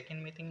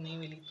 सेकंड मीटिंग नहीं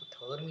मिली तो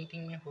थर्ड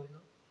मीटिंग में होगा,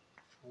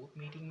 फोर्थ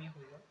मीटिंग में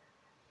होगा।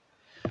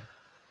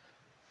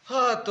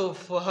 हाँ तो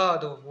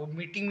वो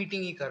मीटिंग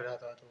ही कर रहा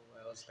था, तो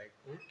आई वाज लाइक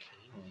ओके।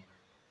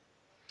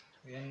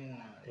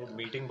 वो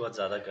मीटिंग बहुत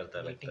ज्यादा करता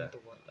है लगता है। तो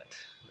बहुत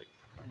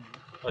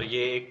और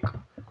ये एक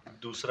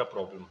दूसरा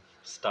प्रॉब्लम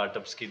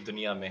स्टार्टअप्स की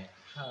दुनिया में,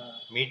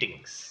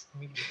 मीटिंग्स।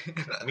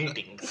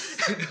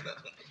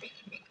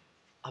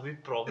 अभी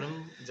प्रॉब्लम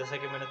जैसा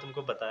कि मैंने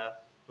तुमको बताया,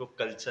 वो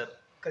कल्चर।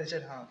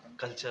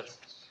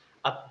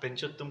 अब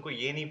बेंचो तुमको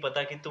ये नहीं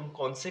पता कि तुम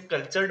कौन से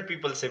कल्चर्ड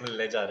पीपल से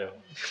मिलने जा रहे हो,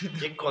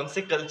 ये कौन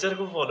से कल्चर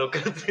को फॉलो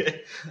करते हैं।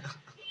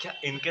 क्या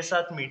इनके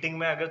साथ मीटिंग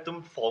में अगर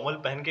तुम फॉर्मल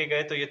पहन के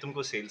गए तो ये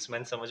तुमको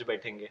सेल्समैन समझ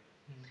बैठेंगे,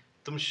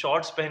 तुम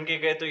शॉर्ट्स पहन के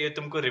गए तो ये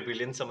तुमको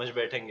रिबिलियन समझ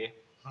बैठेंगे।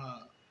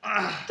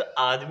 तो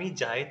आदमी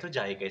जाए तो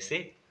जाए कैसे?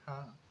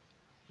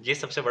 ये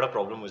सबसे बड़ा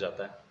प्रॉब्लम हो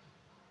जाता है।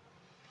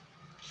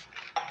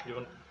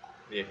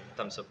 ये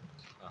थम्स अप,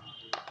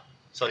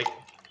 सॉरी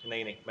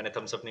नहीं मैंने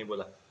थम्स अप नहीं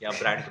बोला, यहाँ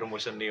ब्रांड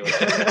प्रमोशन नहीं हो रहा।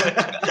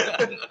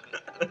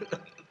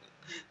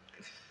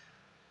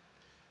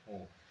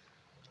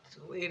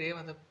 तो ये रे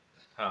मतलब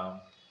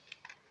हाँ,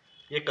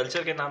 ये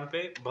कल्चर के नाम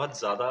पे बहुत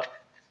ज्यादा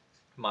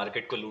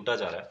मार्केट को लूटा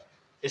जा रहा है।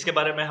 इसके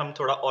बारे में हम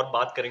थोड़ा और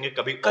बात करेंगे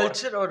कभी।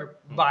 कल्चर और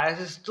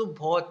बायसेस तो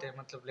बहुत है,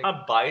 मतलब हाँ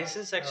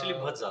बायसेस एक्चुअली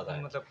बहुत ज्यादा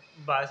है, मतलब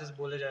बायसेस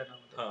बोले जाए ना,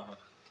 मतलब हाँ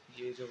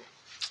ये जो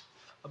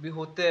अभी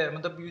होते हैं,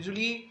 मतलब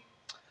यूजुअली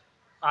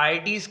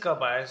आईआईटीज का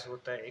बायस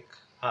होता है एक,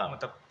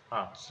 मतलब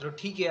चलो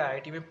ठीक है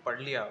आईआईटी में पढ़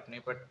लिया आपने,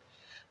 but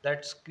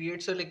that's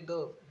creates like the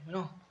you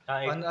know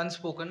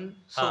unspoken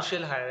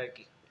social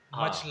hierarchy,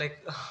 much like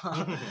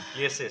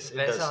yes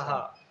वैसा।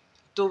 हाँ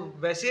तो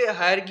वैसे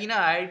हायरार्की ना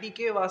आईआईटी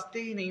के वास्ते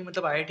ही नहीं,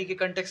 मतलब आईआईटी के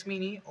कंटेक्स्ट में ही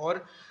नहीं,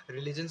 और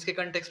रिलीजन्स के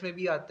कंटेक्स्ट में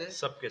भी आते हैं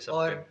सबके।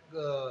 और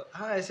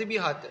हाँ ऐसे भी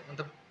आते हैं,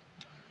 मतलब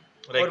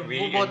like we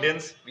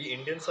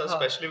Indians are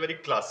especially very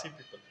classy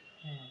people.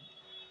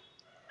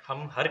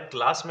 हम हर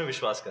क्लास में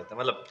विश्वास करते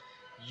हैं, मतलब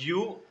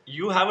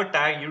you have a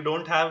tag, you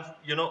don't have,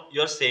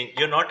 you're saying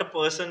you're not a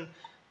person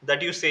that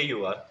you say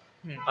you are,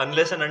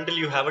 unless and until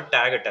you have a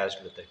tag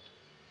attached with it.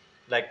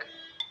 Like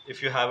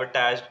if you have a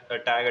tag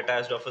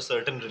attached of a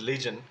certain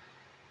religion,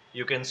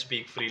 you can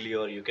speak freely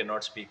or you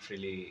cannot speak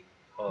freely,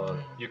 or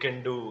you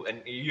can do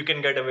and you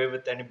can get away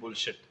with any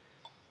bullshit.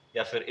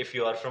 या फिर if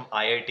you are from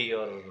IIT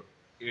or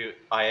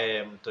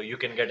IIM, तो you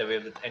can get away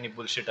with any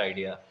bullshit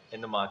idea in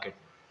the market.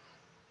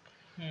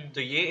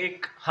 तो ये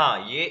एक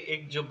ये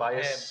एक जो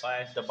bias,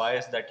 the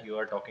bias that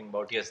you are talking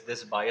about, yes,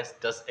 this bias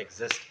does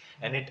exist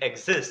and it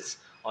exists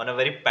on a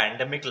very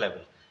pandemic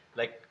level.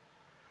 Like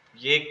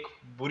ये एक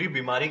बुरी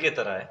बीमारी के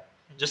तरह है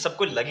जो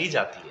सबको लगी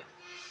जाती है.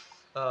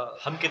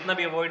 हम कितना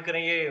भी अवॉइड करें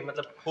ये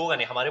मतलब होगा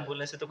नहीं, हमारे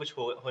बोलने से तो कुछ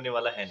होने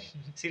वाला है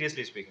नहीं,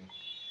 सीरियसली स्पीकिंग,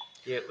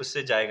 ये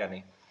उससे जाएगा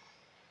नहीं.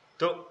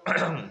 तो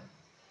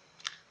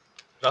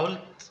राहुल,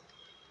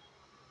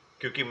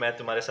 क्योंकि मैं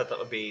तुम्हारे साथ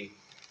अभी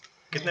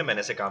कितने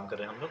महीने से काम कर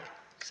रहे हैं हम लोग,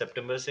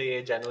 सितंबर से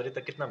ये जनवरी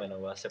तक कितना महीना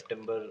हुआ,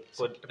 सितंबर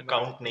को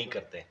काउंट नहीं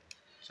करते,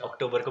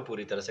 अक्टूबर को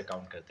पूरी तरह से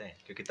काउंट करते हैं,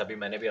 क्योंकि तभी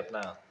मैंने भी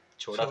अपना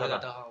छोड़ा था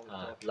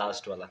ना,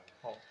 लास्ट वाला.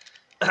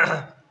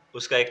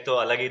 उसका एक तो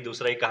अलग ही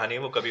दूसरा ही कहानी है,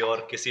 वो कभी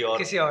और किसी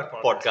और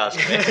पॉडकास्ट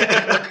में.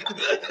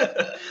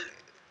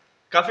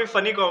 काफी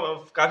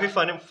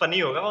फनी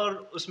होगा, और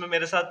उसमें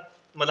मेरे साथ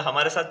मतलब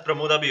हमारे साथ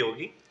प्रमोदा भी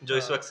होगी, जो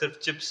इस वक्त सिर्फ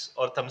चिप्स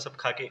और थम्स अप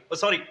खा के,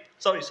 sorry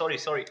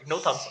no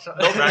Thums Up,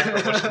 no brand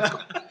promotion.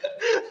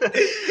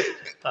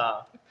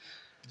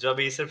 जो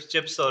अभी सिर्फ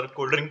चिप्स और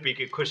कोल्ड ड्रिंक पी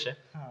के खुश है.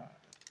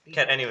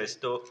 खैर एनीवेज,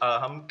 तो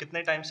हम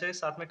कितने टाइम से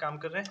साथ में काम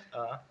कर रहे हैं?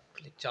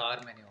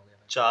 4 महीने हो गए.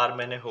 4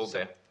 महीने हो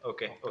गए.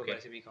 ओके.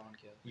 ऐसे भी काउंट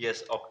किया.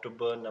 Yes,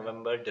 October,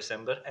 November,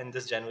 December and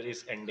this January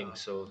is ending,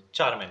 so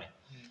 4 महीने.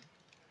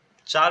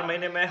 4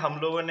 महीने में हम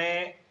लोगों ने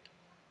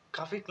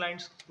काफी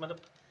क्लाइंट्स, मतलब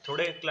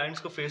थोड़े क्लाइंट्स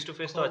को फेस टू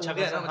फेस तो अच्छा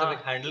खासा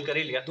मतलब हैंडल कर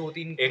ही लिया.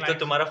 2-3 एक तो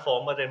तुम्हारा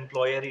फॉर्मर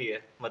एम्प्लॉयर ही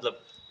है, मतलब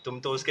तुम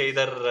तो उसके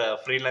इधर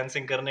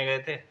फ्रीलांसिंग करने गए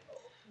थे,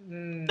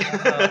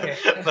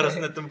 पर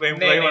उसने तुमको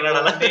एम्प्लॉय बना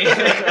डाला.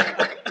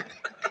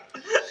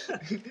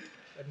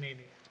 नहीं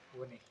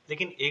वो नहीं.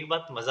 लेकिन एक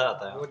बात मजा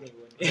आता है, वो नहीं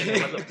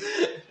मतलब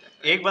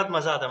एक बात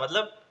मजा आता है,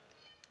 मतलब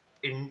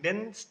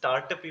इंडियन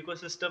स्टार्टअप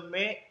इकोसिस्टम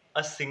में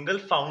a single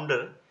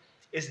founder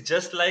is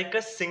just like a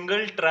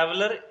single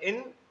traveller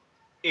in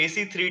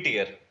AC 3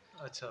 tier.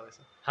 अच्छा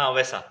वैसा. हाँ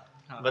वैसा.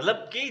 मतलब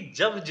कि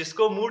जब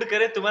जिसको मूड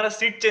करे तुम्हारा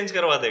सीट चेंज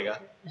करवा देगा.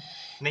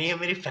 नहीं है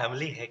मेरी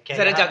फैमिली है क्या,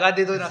 जरा जगह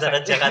दे दो ना, जरा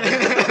जगह दे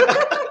दो.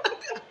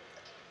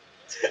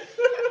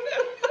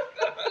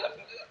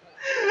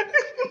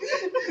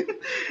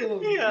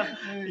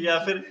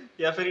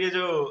 या फिर ये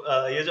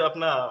जो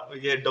अपना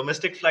ये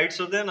डोमेस्टिक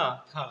फ्लाइट्स होते हैं ना,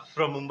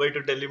 from Mumbai to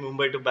Delhi,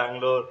 Mumbai to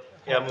Bangalore,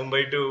 या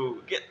Mumbai to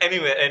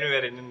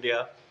anywhere in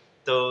India,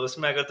 तो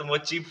उसमें अगर तुम वो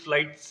चीप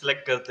फ्लाइट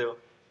सिलेक्ट करते हो,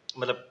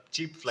 मतलब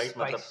चीप फ्लाइट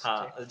मतलब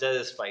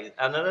just spice,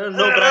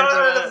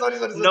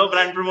 no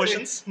brand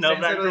promotions.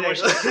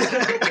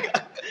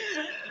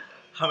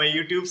 हमें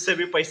YouTube से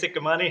भी पैसे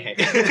कमाने हैं.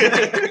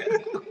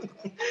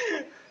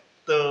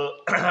 तो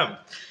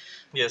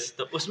यस,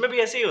 तो उसमें भी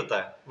ऐसे ही होता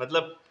है,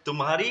 मतलब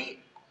तुम्हारी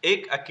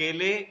एक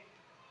अकेले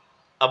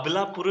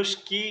अबला पुरुष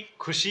की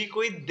खुशी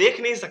कोई देख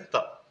नहीं सकता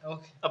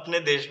अपने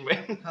देश में.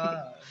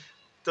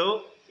 तो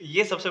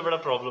ये सबसे बड़ा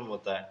प्रॉब्लम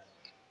होता है.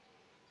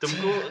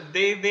 तुमको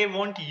they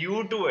want you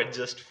to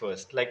adjust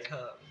first, like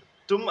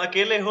तुम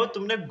अकेले हो,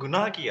 तुमने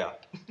गुनाह किया.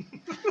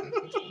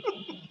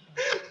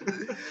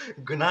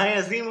 गुनाह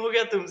अजीम हो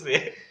गया तुमसे.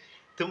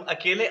 तुम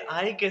अकेले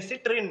आए कैसे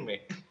ट्रेन में,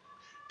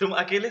 तुम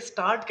अकेले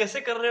स्टार्ट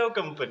कैसे कर रहे हो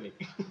कंपनी,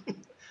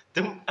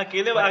 तुम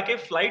अकेले आके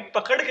फ्लाइट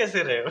पकड़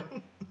कैसे रहे हो.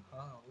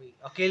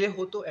 अकेले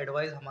हो तो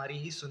एडवाइस हमारी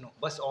ही सुनो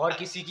बस, और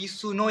किसी की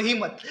सुनो ही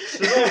मत.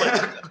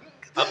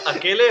 अब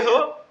अकेले हो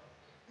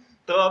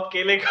तो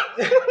अकेले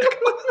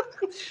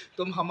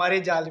तुम हमारे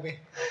जाल में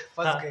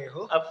फंस गए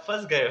हो. अब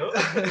फंस गए हो.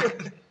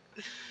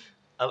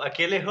 अब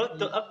अकेले हो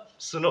तो अब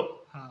सुनो.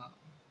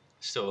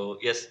 सो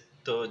यस,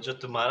 तो जो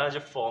तुम्हारा जो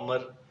फॉर्मर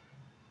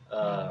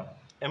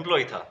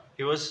एम्प्लॉय था,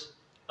 he was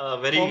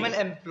very formal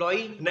employ.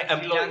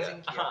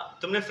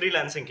 तुमने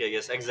फ्रीलांसिंग किया.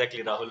 यस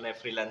एग्जैक्टली, राहुल ने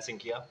फ्रीलांसिंग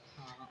किया,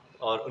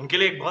 और उनके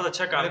लिए एक बहुत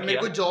अच्छा काम किया. मेरे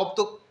को जॉब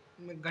तो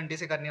घंटे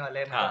से करने वाला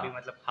है,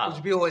 मतलब कुछ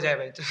भी हो जाए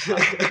भाई.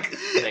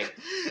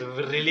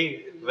 really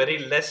very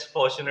less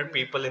fortunate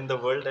people in the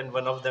world, and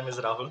one of them is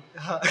Rahul.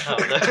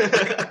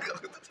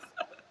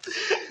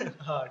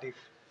 ठीक.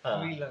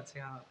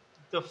 फ्रीलांसिंग.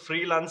 तो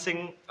फ्रीलांसिंग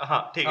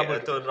ठीक है.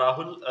 तो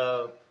राहुल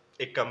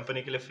एक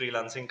कंपनी के लिए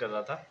फ्रीलांसिंग कर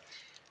रहा था,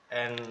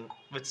 and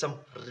with some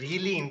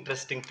really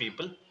interesting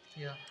people.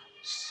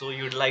 So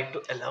you'd like to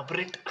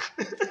elaborate?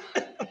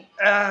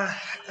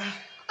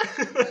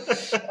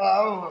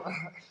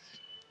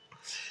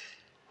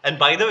 And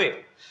by the way,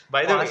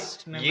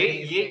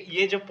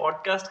 ये जो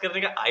पॉडकास्ट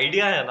करने का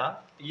आइडिया है ना,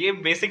 ये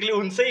बेसिकली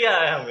उनसे ही आया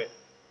है हमें.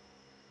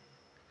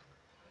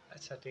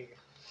 अच्छा ठीक है,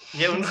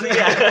 ये उनसे ही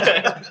आया है.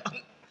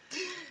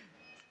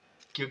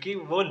 क्योंकि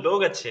वो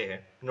लोग अच्छे हैं,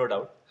 नो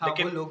डाउट.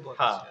 लेकिन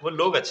वो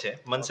लोग अच्छे हैं,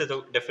 मन से तो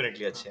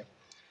डेफिनेटली अच्छे हैं.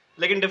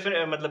 लेकिन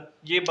मतलब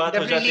ये बात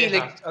हो जाती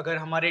है, अगर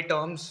हमारे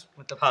टर्म्स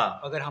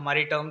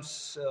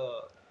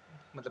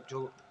मतलब जो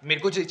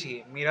मेरे को जो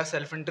चाहिए, मेरा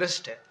सेल्फ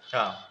इंटरेस्ट है,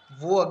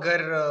 वो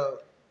अगर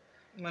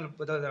मतलब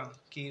बता रहा हूँ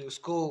कि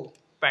उसको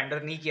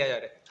पैंडर नहीं किया जा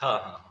रहा है, हाँ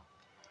हाँ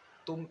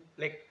तो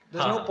like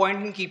there's हाँ no हाँ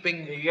point in keeping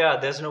yeah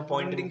there's no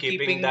point in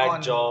keeping that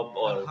on job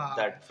or हाँ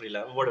that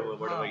freelance whatever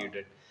you हाँ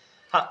did.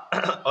 हाँ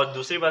और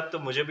दूसरी बात तो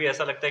मुझे भी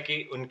ऐसा लगता है कि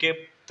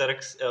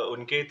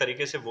उनके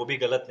तरीके से वो भी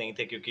गलत नहीं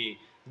थे क्योंकि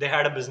they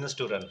had a business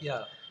to run. या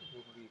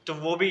तो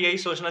वो भी यही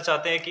सोचना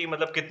चाहते हैं कि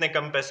मतलब कितने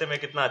कम पैसे में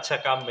कितना अच्छा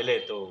काम मिले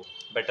तो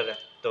बेटर है.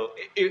 तो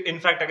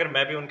इनफैक्ट अगर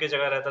मैं भी उनके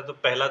जगह रहता तो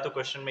पहला तो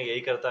क्वेश्चन मैं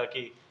यही करता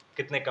कि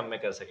कितने कम में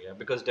कर सकेगा,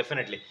 बिकॉज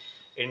डेफिनेटली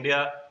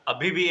इंडिया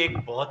अभी भी एक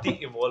बहुत ही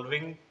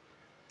इवॉल्विंग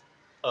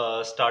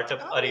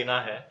स्टार्टअप अरीना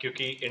है,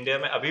 क्योंकि इंडिया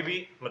में अभी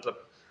भी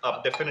मतलब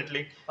आप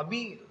डेफिनेटली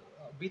अभी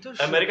अभी तो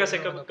अमेरिका से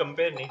मतलब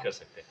कंपेयर नहीं कर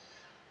सकते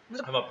हम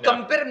मतलब अपने आप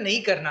कंपेयर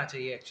नहीं करना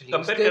चाहिए एक्चुअली,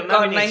 कंपेयर उसके करना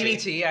भी करना ही नहीं नहीं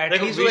चाहिए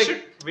देखो एटलीस्ट वी वो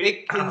शुड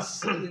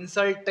एक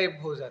इंसल्ट टाइप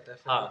हो जाता है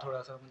फिर वो हाँ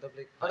थोड़ा सा मतलब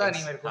लाइक पता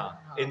नहीं मेरे को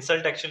हाँ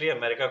इंसल्ट एक्चुअली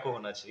अमेरिका को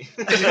होना चाहिए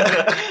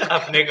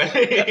अपने को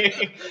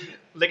नहीं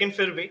लेकिन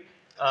फिर भी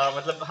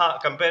मतलब हाँ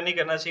कंपेयर नहीं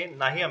करना चाहिए,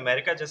 ना ही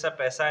अमेरिका जैसा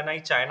पैसा है, ना ही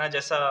चाइना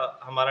जैसा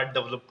हमारा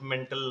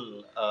डेवलपमेंटल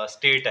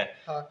स्टेट है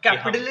कि हम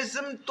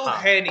कैपिटलिज्म तो हाँ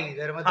है नहीं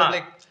इधर, मतलब हाँ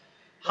लाइक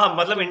हाँ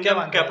मतलब तुम इंडिया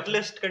क्या मानते हो?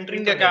 कैपिटलिस्ट कंट्री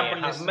तो इंडिया नहीं है, हाँ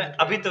कैपिटलिस्ट मैं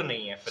अभी तो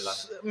नहीं है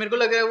फिलहाल. मेरे को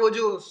लग रहा है वो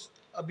जो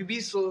अभी भी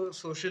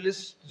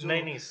सोशलिस्ट जो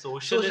नहीं नहीं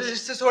सोशलिस्ट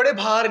सोशलिस्ट से थोड़े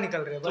बाहर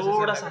निकल रहे हैं, बस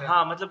थोड़ा ऐसा सा लग रहा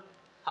हाँ मतलब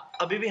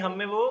अभी भी हम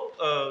में वो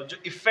जो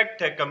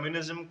इफेक्ट है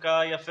कम्युनिज्म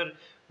का, या फिर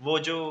वो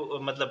जो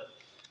मतलब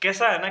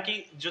कैसा है ना कि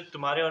जो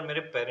तुम्हारे और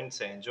मेरे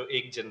पेरेंट्स हैं जो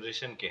एक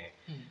जनरेशन के हैं,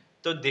 है.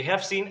 तो they have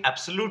seen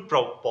absolute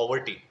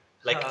poverty,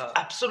 like हाँ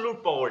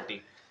एब्सोल्यूट पॉवर्टी,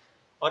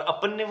 और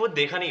अपन ने वो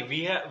देखा नहीं.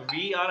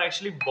 We are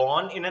actually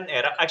born in an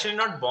era, actually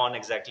not born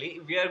exactly,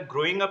 we are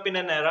growing up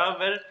in an era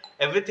where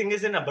everything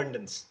is in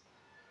abundance.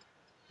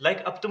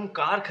 Like अब तुम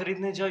car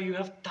खरीदने जाओ, you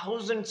have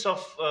thousands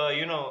of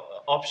you know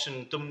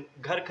option. तुम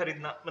घर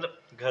खरीदना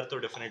मतलब घर तो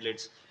definitely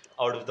it's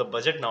out of the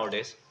budget now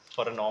days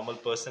for a normal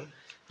person,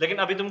 लेकिन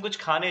अभी तुम कुछ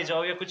खाने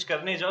जाओ या कुछ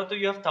करने जाओ तो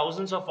you have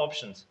thousands of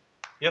options,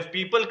 you have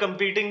people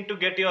competing to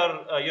get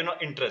your you know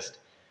interest.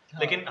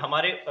 लेकिन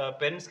हमारे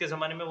पेरेंट्स के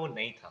जमाने में वो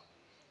नहीं था.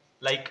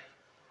 लाइक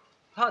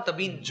हाँ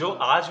तभी जो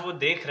आज वो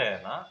देख रहे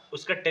हैं ना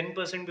उसका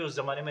 10% भी उस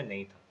जमाने में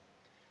नहीं था.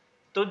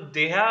 तो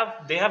they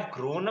have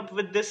grown up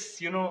with this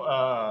you know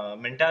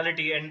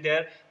mentality,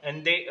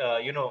 and they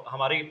you know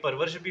हमारी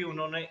परवरिश भी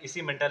उन्होंने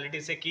इसी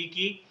mentality से की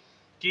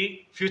कि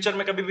फ्यूचर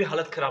में कभी भी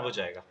हालत खराब हो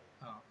जाएगा,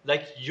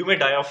 like you may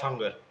die of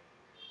hunger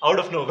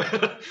out of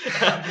nowhere.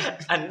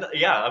 And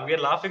yeah we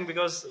are laughing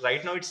because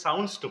right now it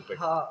sounds stupid,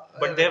 हाँ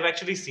but they have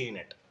actually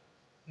seen it.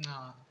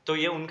 हाँ तो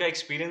ये उनका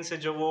एक्सपीरियंस है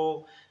जो वो,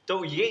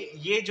 तो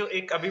ये जो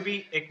एक अभी भी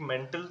एक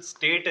मेंटल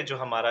स्टेट है जो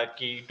हमारा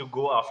कि to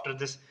go after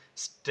this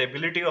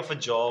stability of a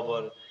job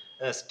और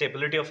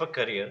stability of a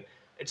career,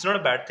 it's not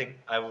a bad thing.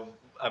 I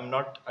am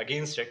not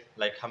against it.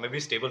 Like हमें भी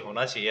स्टेबल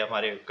होना चाहिए,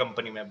 हमारे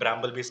कंपनी में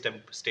ब्राम्बल भी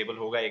स्टेबल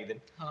होगा एक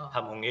दिन, हाँ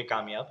हम होंगे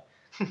कामयाब.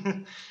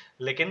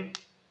 लेकिन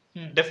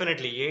हम्म,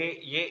 डेफिनेटली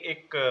ये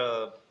एक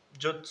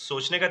जो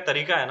सोचने का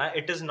तरीका है ना,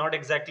 it is not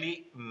exactly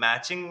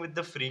matching with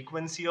the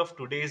frequency of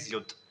today's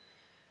youth.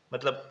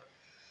 मतलब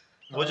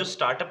वो जो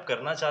स्टार्टअप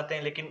करना चाहते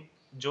हैं लेकिन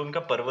जो उनका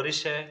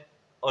परवरिश है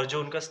और जो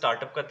उनका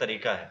स्टार्टअप का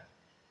तरीका है,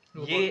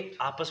 वो ये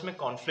आपस में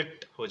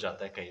कॉन्फ्लिक्ट हो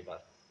जाता है कई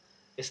बार.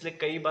 इसलिए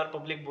कई बार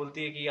पब्लिक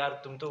बोलती है कि यार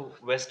तुम तो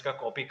वेस्ट का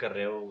कॉपी कर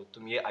रहे हो,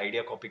 तुम ये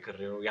आइडिया कॉपी कर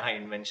रहे हो, यहाँ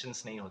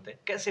इन्वेंशंस नहीं होते.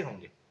 कैसे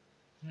होंगे?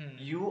 हम्म,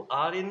 you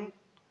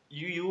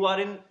are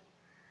in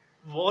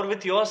war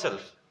with your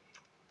self.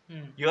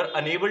 You are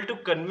unable to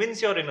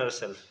convince your inner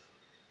self.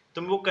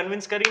 तुम वो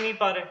कन्विंस कर ही नहीं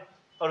पा रहे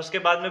और उसके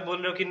बाद में बोल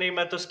रहे हो कि नहीं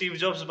मैं तो स्टीव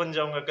जॉब्स बन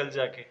जाऊंगा कल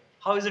जाके.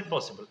 How is it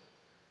possible?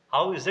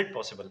 How is it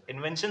possible?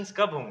 Inventions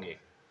कब होंगे?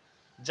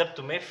 जब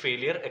तुम्हें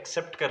फेलियर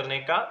एक्सेप्ट करने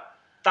का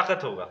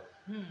ताकत होगा,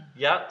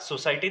 या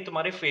सोसाइटी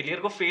तुम्हारे फेलियर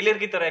को फेलियर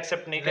की तरह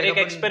एक्सेप्ट नहीं करे, एक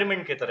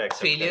एक्सपेरिमेंट की तरह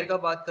एक्सेप्ट फेलियर करे. का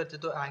बात करते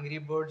तो एंग्री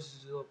बर्ड्स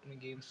जो अपने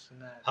गेम्स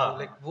सुना है, हाँ, तो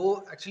लाइक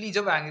वो एक्चुअली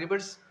जब एंग्री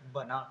बर्ड्स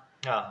बना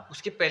हाँ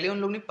उसके पहले उन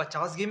लोगों ने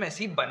 50 गेम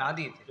ऐसे ही बना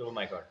दिए थे, oh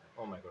my God,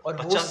 oh my God, और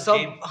वो 50 सब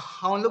गेम.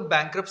 हाँ उन लोग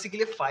बैंक्रप्सी के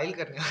लिए फाइल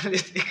करने वाले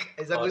थे,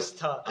 ऐसा और कुछ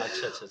था.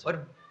 अच्छा अच्छा अच्छा और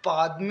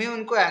बाद में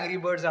उनको एंग्री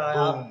बर्ड्स आया,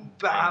 Boom.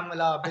 बैम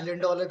मिला, $1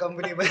 बिलियन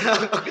कंपनी बना.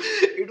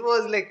 इट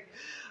वाज लाइक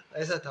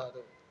ऐसा था.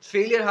 तो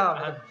फेलियर हाँ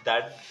मतलब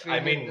that I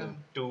failure mean का-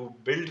 to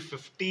build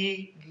 50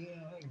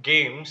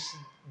 games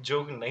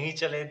जो नहीं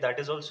चले,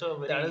 that is also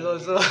a That is very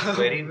also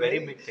very very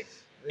very- big thing.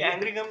 ये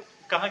एंग्री गम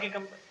कहाँ की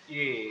कम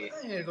ये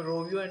मेरे को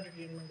रोवियो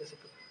एंटरटेनमेंट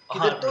ऐसे हाँ,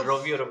 किधर तो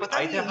रोवियो पता I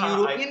नहीं think हाँ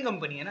यूरोपियन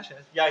कंपनी है ना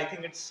शायद. yeah I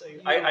think it's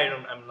I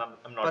don't I'm not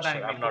पता sure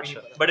नहीं, I'm मेरे को not नहीं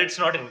sure पता. but it's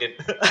not Indian.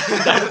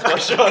 That is for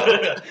sure.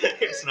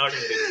 It's not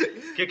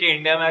Indian क्योंकि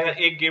इंडिया में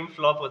अगर एक गेम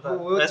फ्लॉप होता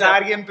वो वैसे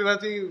 4 गेम पे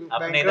बाद ही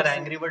अपने इधर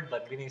एंग्री बर्ड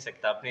बन भी नहीं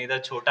सकता, अपने इधर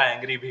छोटा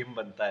एंग्री भीम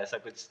बनता है ऐसा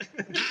कुछ.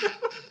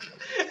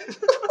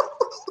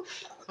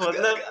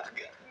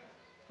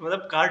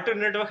 मतलब कार्टून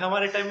नेटवर्क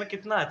हमारे टाइम में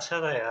कितना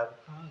अच्छा था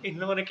यार. इन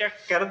लोगों ने क्या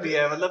कर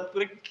दिया है, मतलब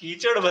पूरे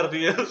कीचड़ भर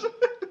दिए.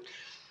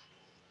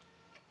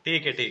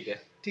 ठीक है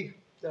ठीक.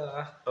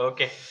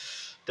 ओके.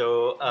 तो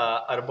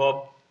अरबॉब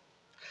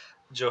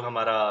जो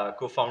हमारा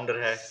को फाउंडर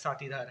है,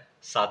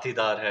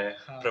 साथीदार है,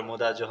 हाँ।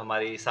 प्रमोदा जो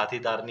हमारी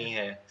साथीदारनी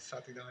है,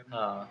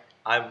 हाँ,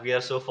 आई वी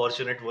आर सो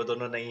फॉर्चुनेट वो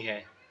दोनों नहीं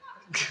है,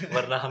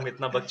 वरना हम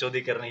इतना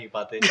बकचोदी कर नहीं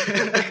पाते।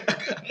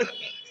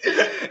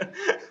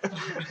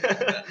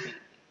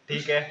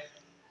 ठीक है,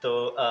 तो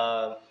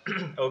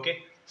okay,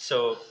 so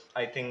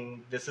I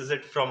think this is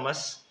it from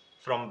us,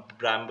 from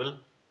ब्रैम्बल।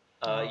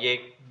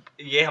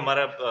 ये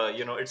हमारा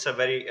it's a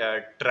very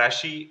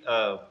trashy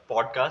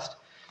podcast,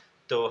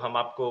 तो हम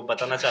आपको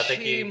बताना चाहते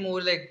हैं कि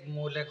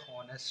more like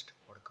honest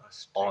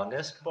podcast,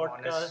 honest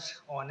podcast,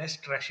 honest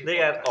trashy नहीं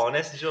यार, podcast.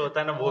 ऑनेस्ट जो होता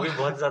है ना वो भी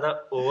बहुत ज्यादा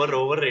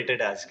ओवर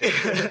रेटेड है आजकल।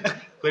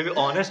 कोई भी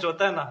ऑनेस्ट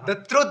होता है ना, the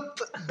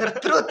truth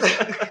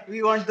we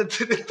want the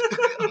truth.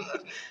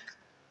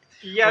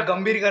 या वो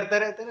गंभीर करता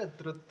रहता है ना,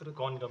 truth.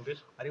 कौन गंभीर?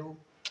 अरे वो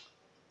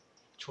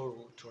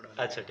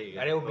छोड़ा। अच्छा ठीक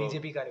है, अरे वो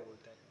बीजेपी का बोलता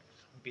है।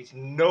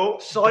 No,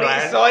 sorry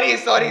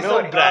no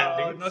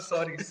branding, no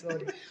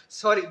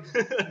sorry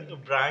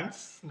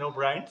brands, no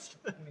brands।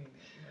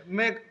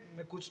 मैं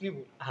कुछ नहीं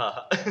बोलूं।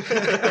 हाँ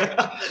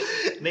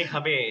नहीं,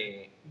 हमें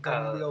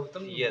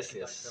यस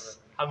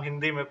हम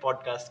हिंदी में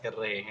पॉडकास्ट कर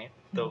रहे हैं,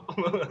 तो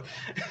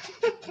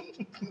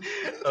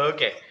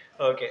okay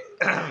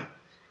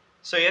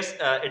so yes,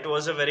 it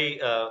was a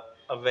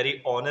very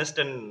honest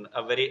and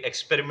a very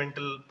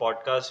experimental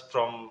podcast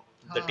from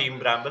the team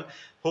Bramble.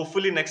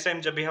 Hopefully next time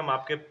जब भी हम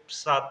आपके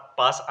साथ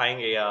पास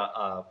आएंगे या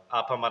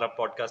आप हमारा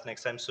पॉडकास्ट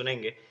नेक्स्ट टाइम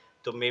सुनेंगे,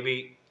 तो मे बी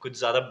कुछ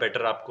ज़्यादा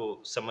बेटर आपको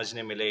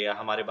समझने मिले या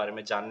हमारे बारे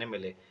में जानने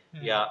मिले,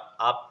 या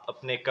आप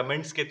अपने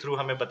कमेंट्स के थ्रू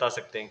हमें बता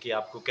सकते हैं कि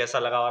आपको कैसा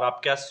लगा और आप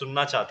क्या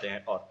सुनना चाहते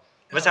हैं। और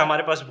वैसे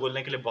हमारे पास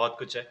बोलने के लिए बहुत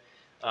कुछ है,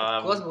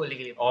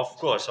 of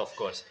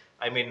course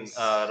I mean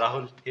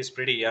Rahul is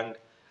pretty young,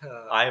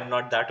 I am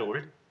not that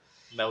old,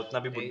 मैं उतना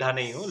भी बुढ़ा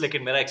नहीं हूँ,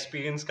 लेकिन मेरा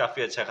एक्सपीरियंस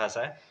काफी अच्छा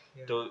खासा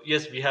है। तो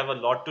yes, we have a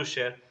lot to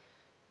share,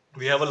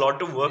 we have a lot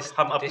to work.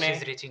 हम अपने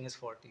reaching his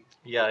 40.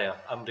 yeah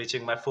I'm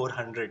reaching my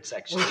 400s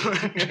actually।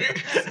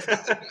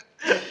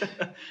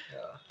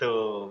 तो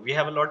we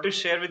have a lot to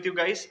share with you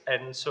guys,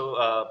 and so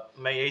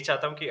मैं यही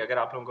चाहता हूँ कि अगर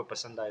आप लोगों को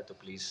पसंद आए तो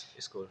प्लीज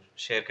इसको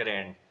शेयर करें,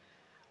 एंड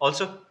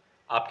ऑल्सो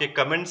आपके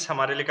कमेंट्स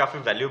हमारे लिए काफी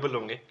वैल्यूएबल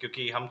होंगे,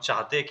 क्योंकि हम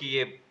चाहते हैं कि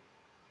ये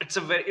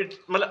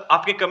मतलब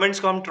आपके कमेंट्स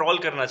को हम ट्रोल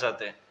करना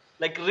चाहते हैं,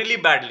 लाइक रियली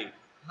बैडली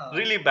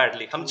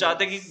हम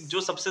चाहते हैं कि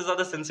जो सबसे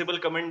ज्यादा सेंसिबल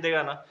कमेंट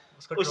देगा ना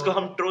उसको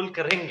हम ट्रोल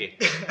करेंगे,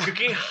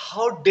 क्योंकि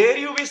how dare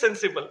you B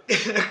sensible,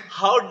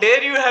 how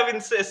dare you have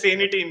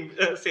sanity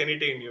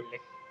in you.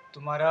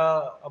 तुम्हारा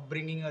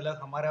अपब्रिंगिंग अलग,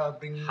 हमारा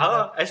अपब्रिंगिंग हाँ,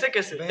 अलग। ऐसा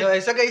कैसे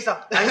ऐसा कैसा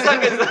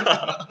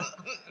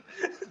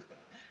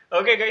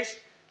ओके गाइस,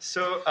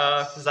 सो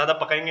ज्यादा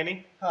पकाएंगे नहीं।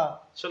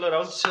 हाँ चलो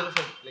राहुल, चलो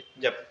फिर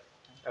जब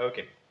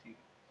ओके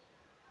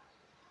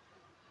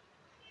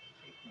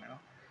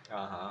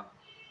हाँ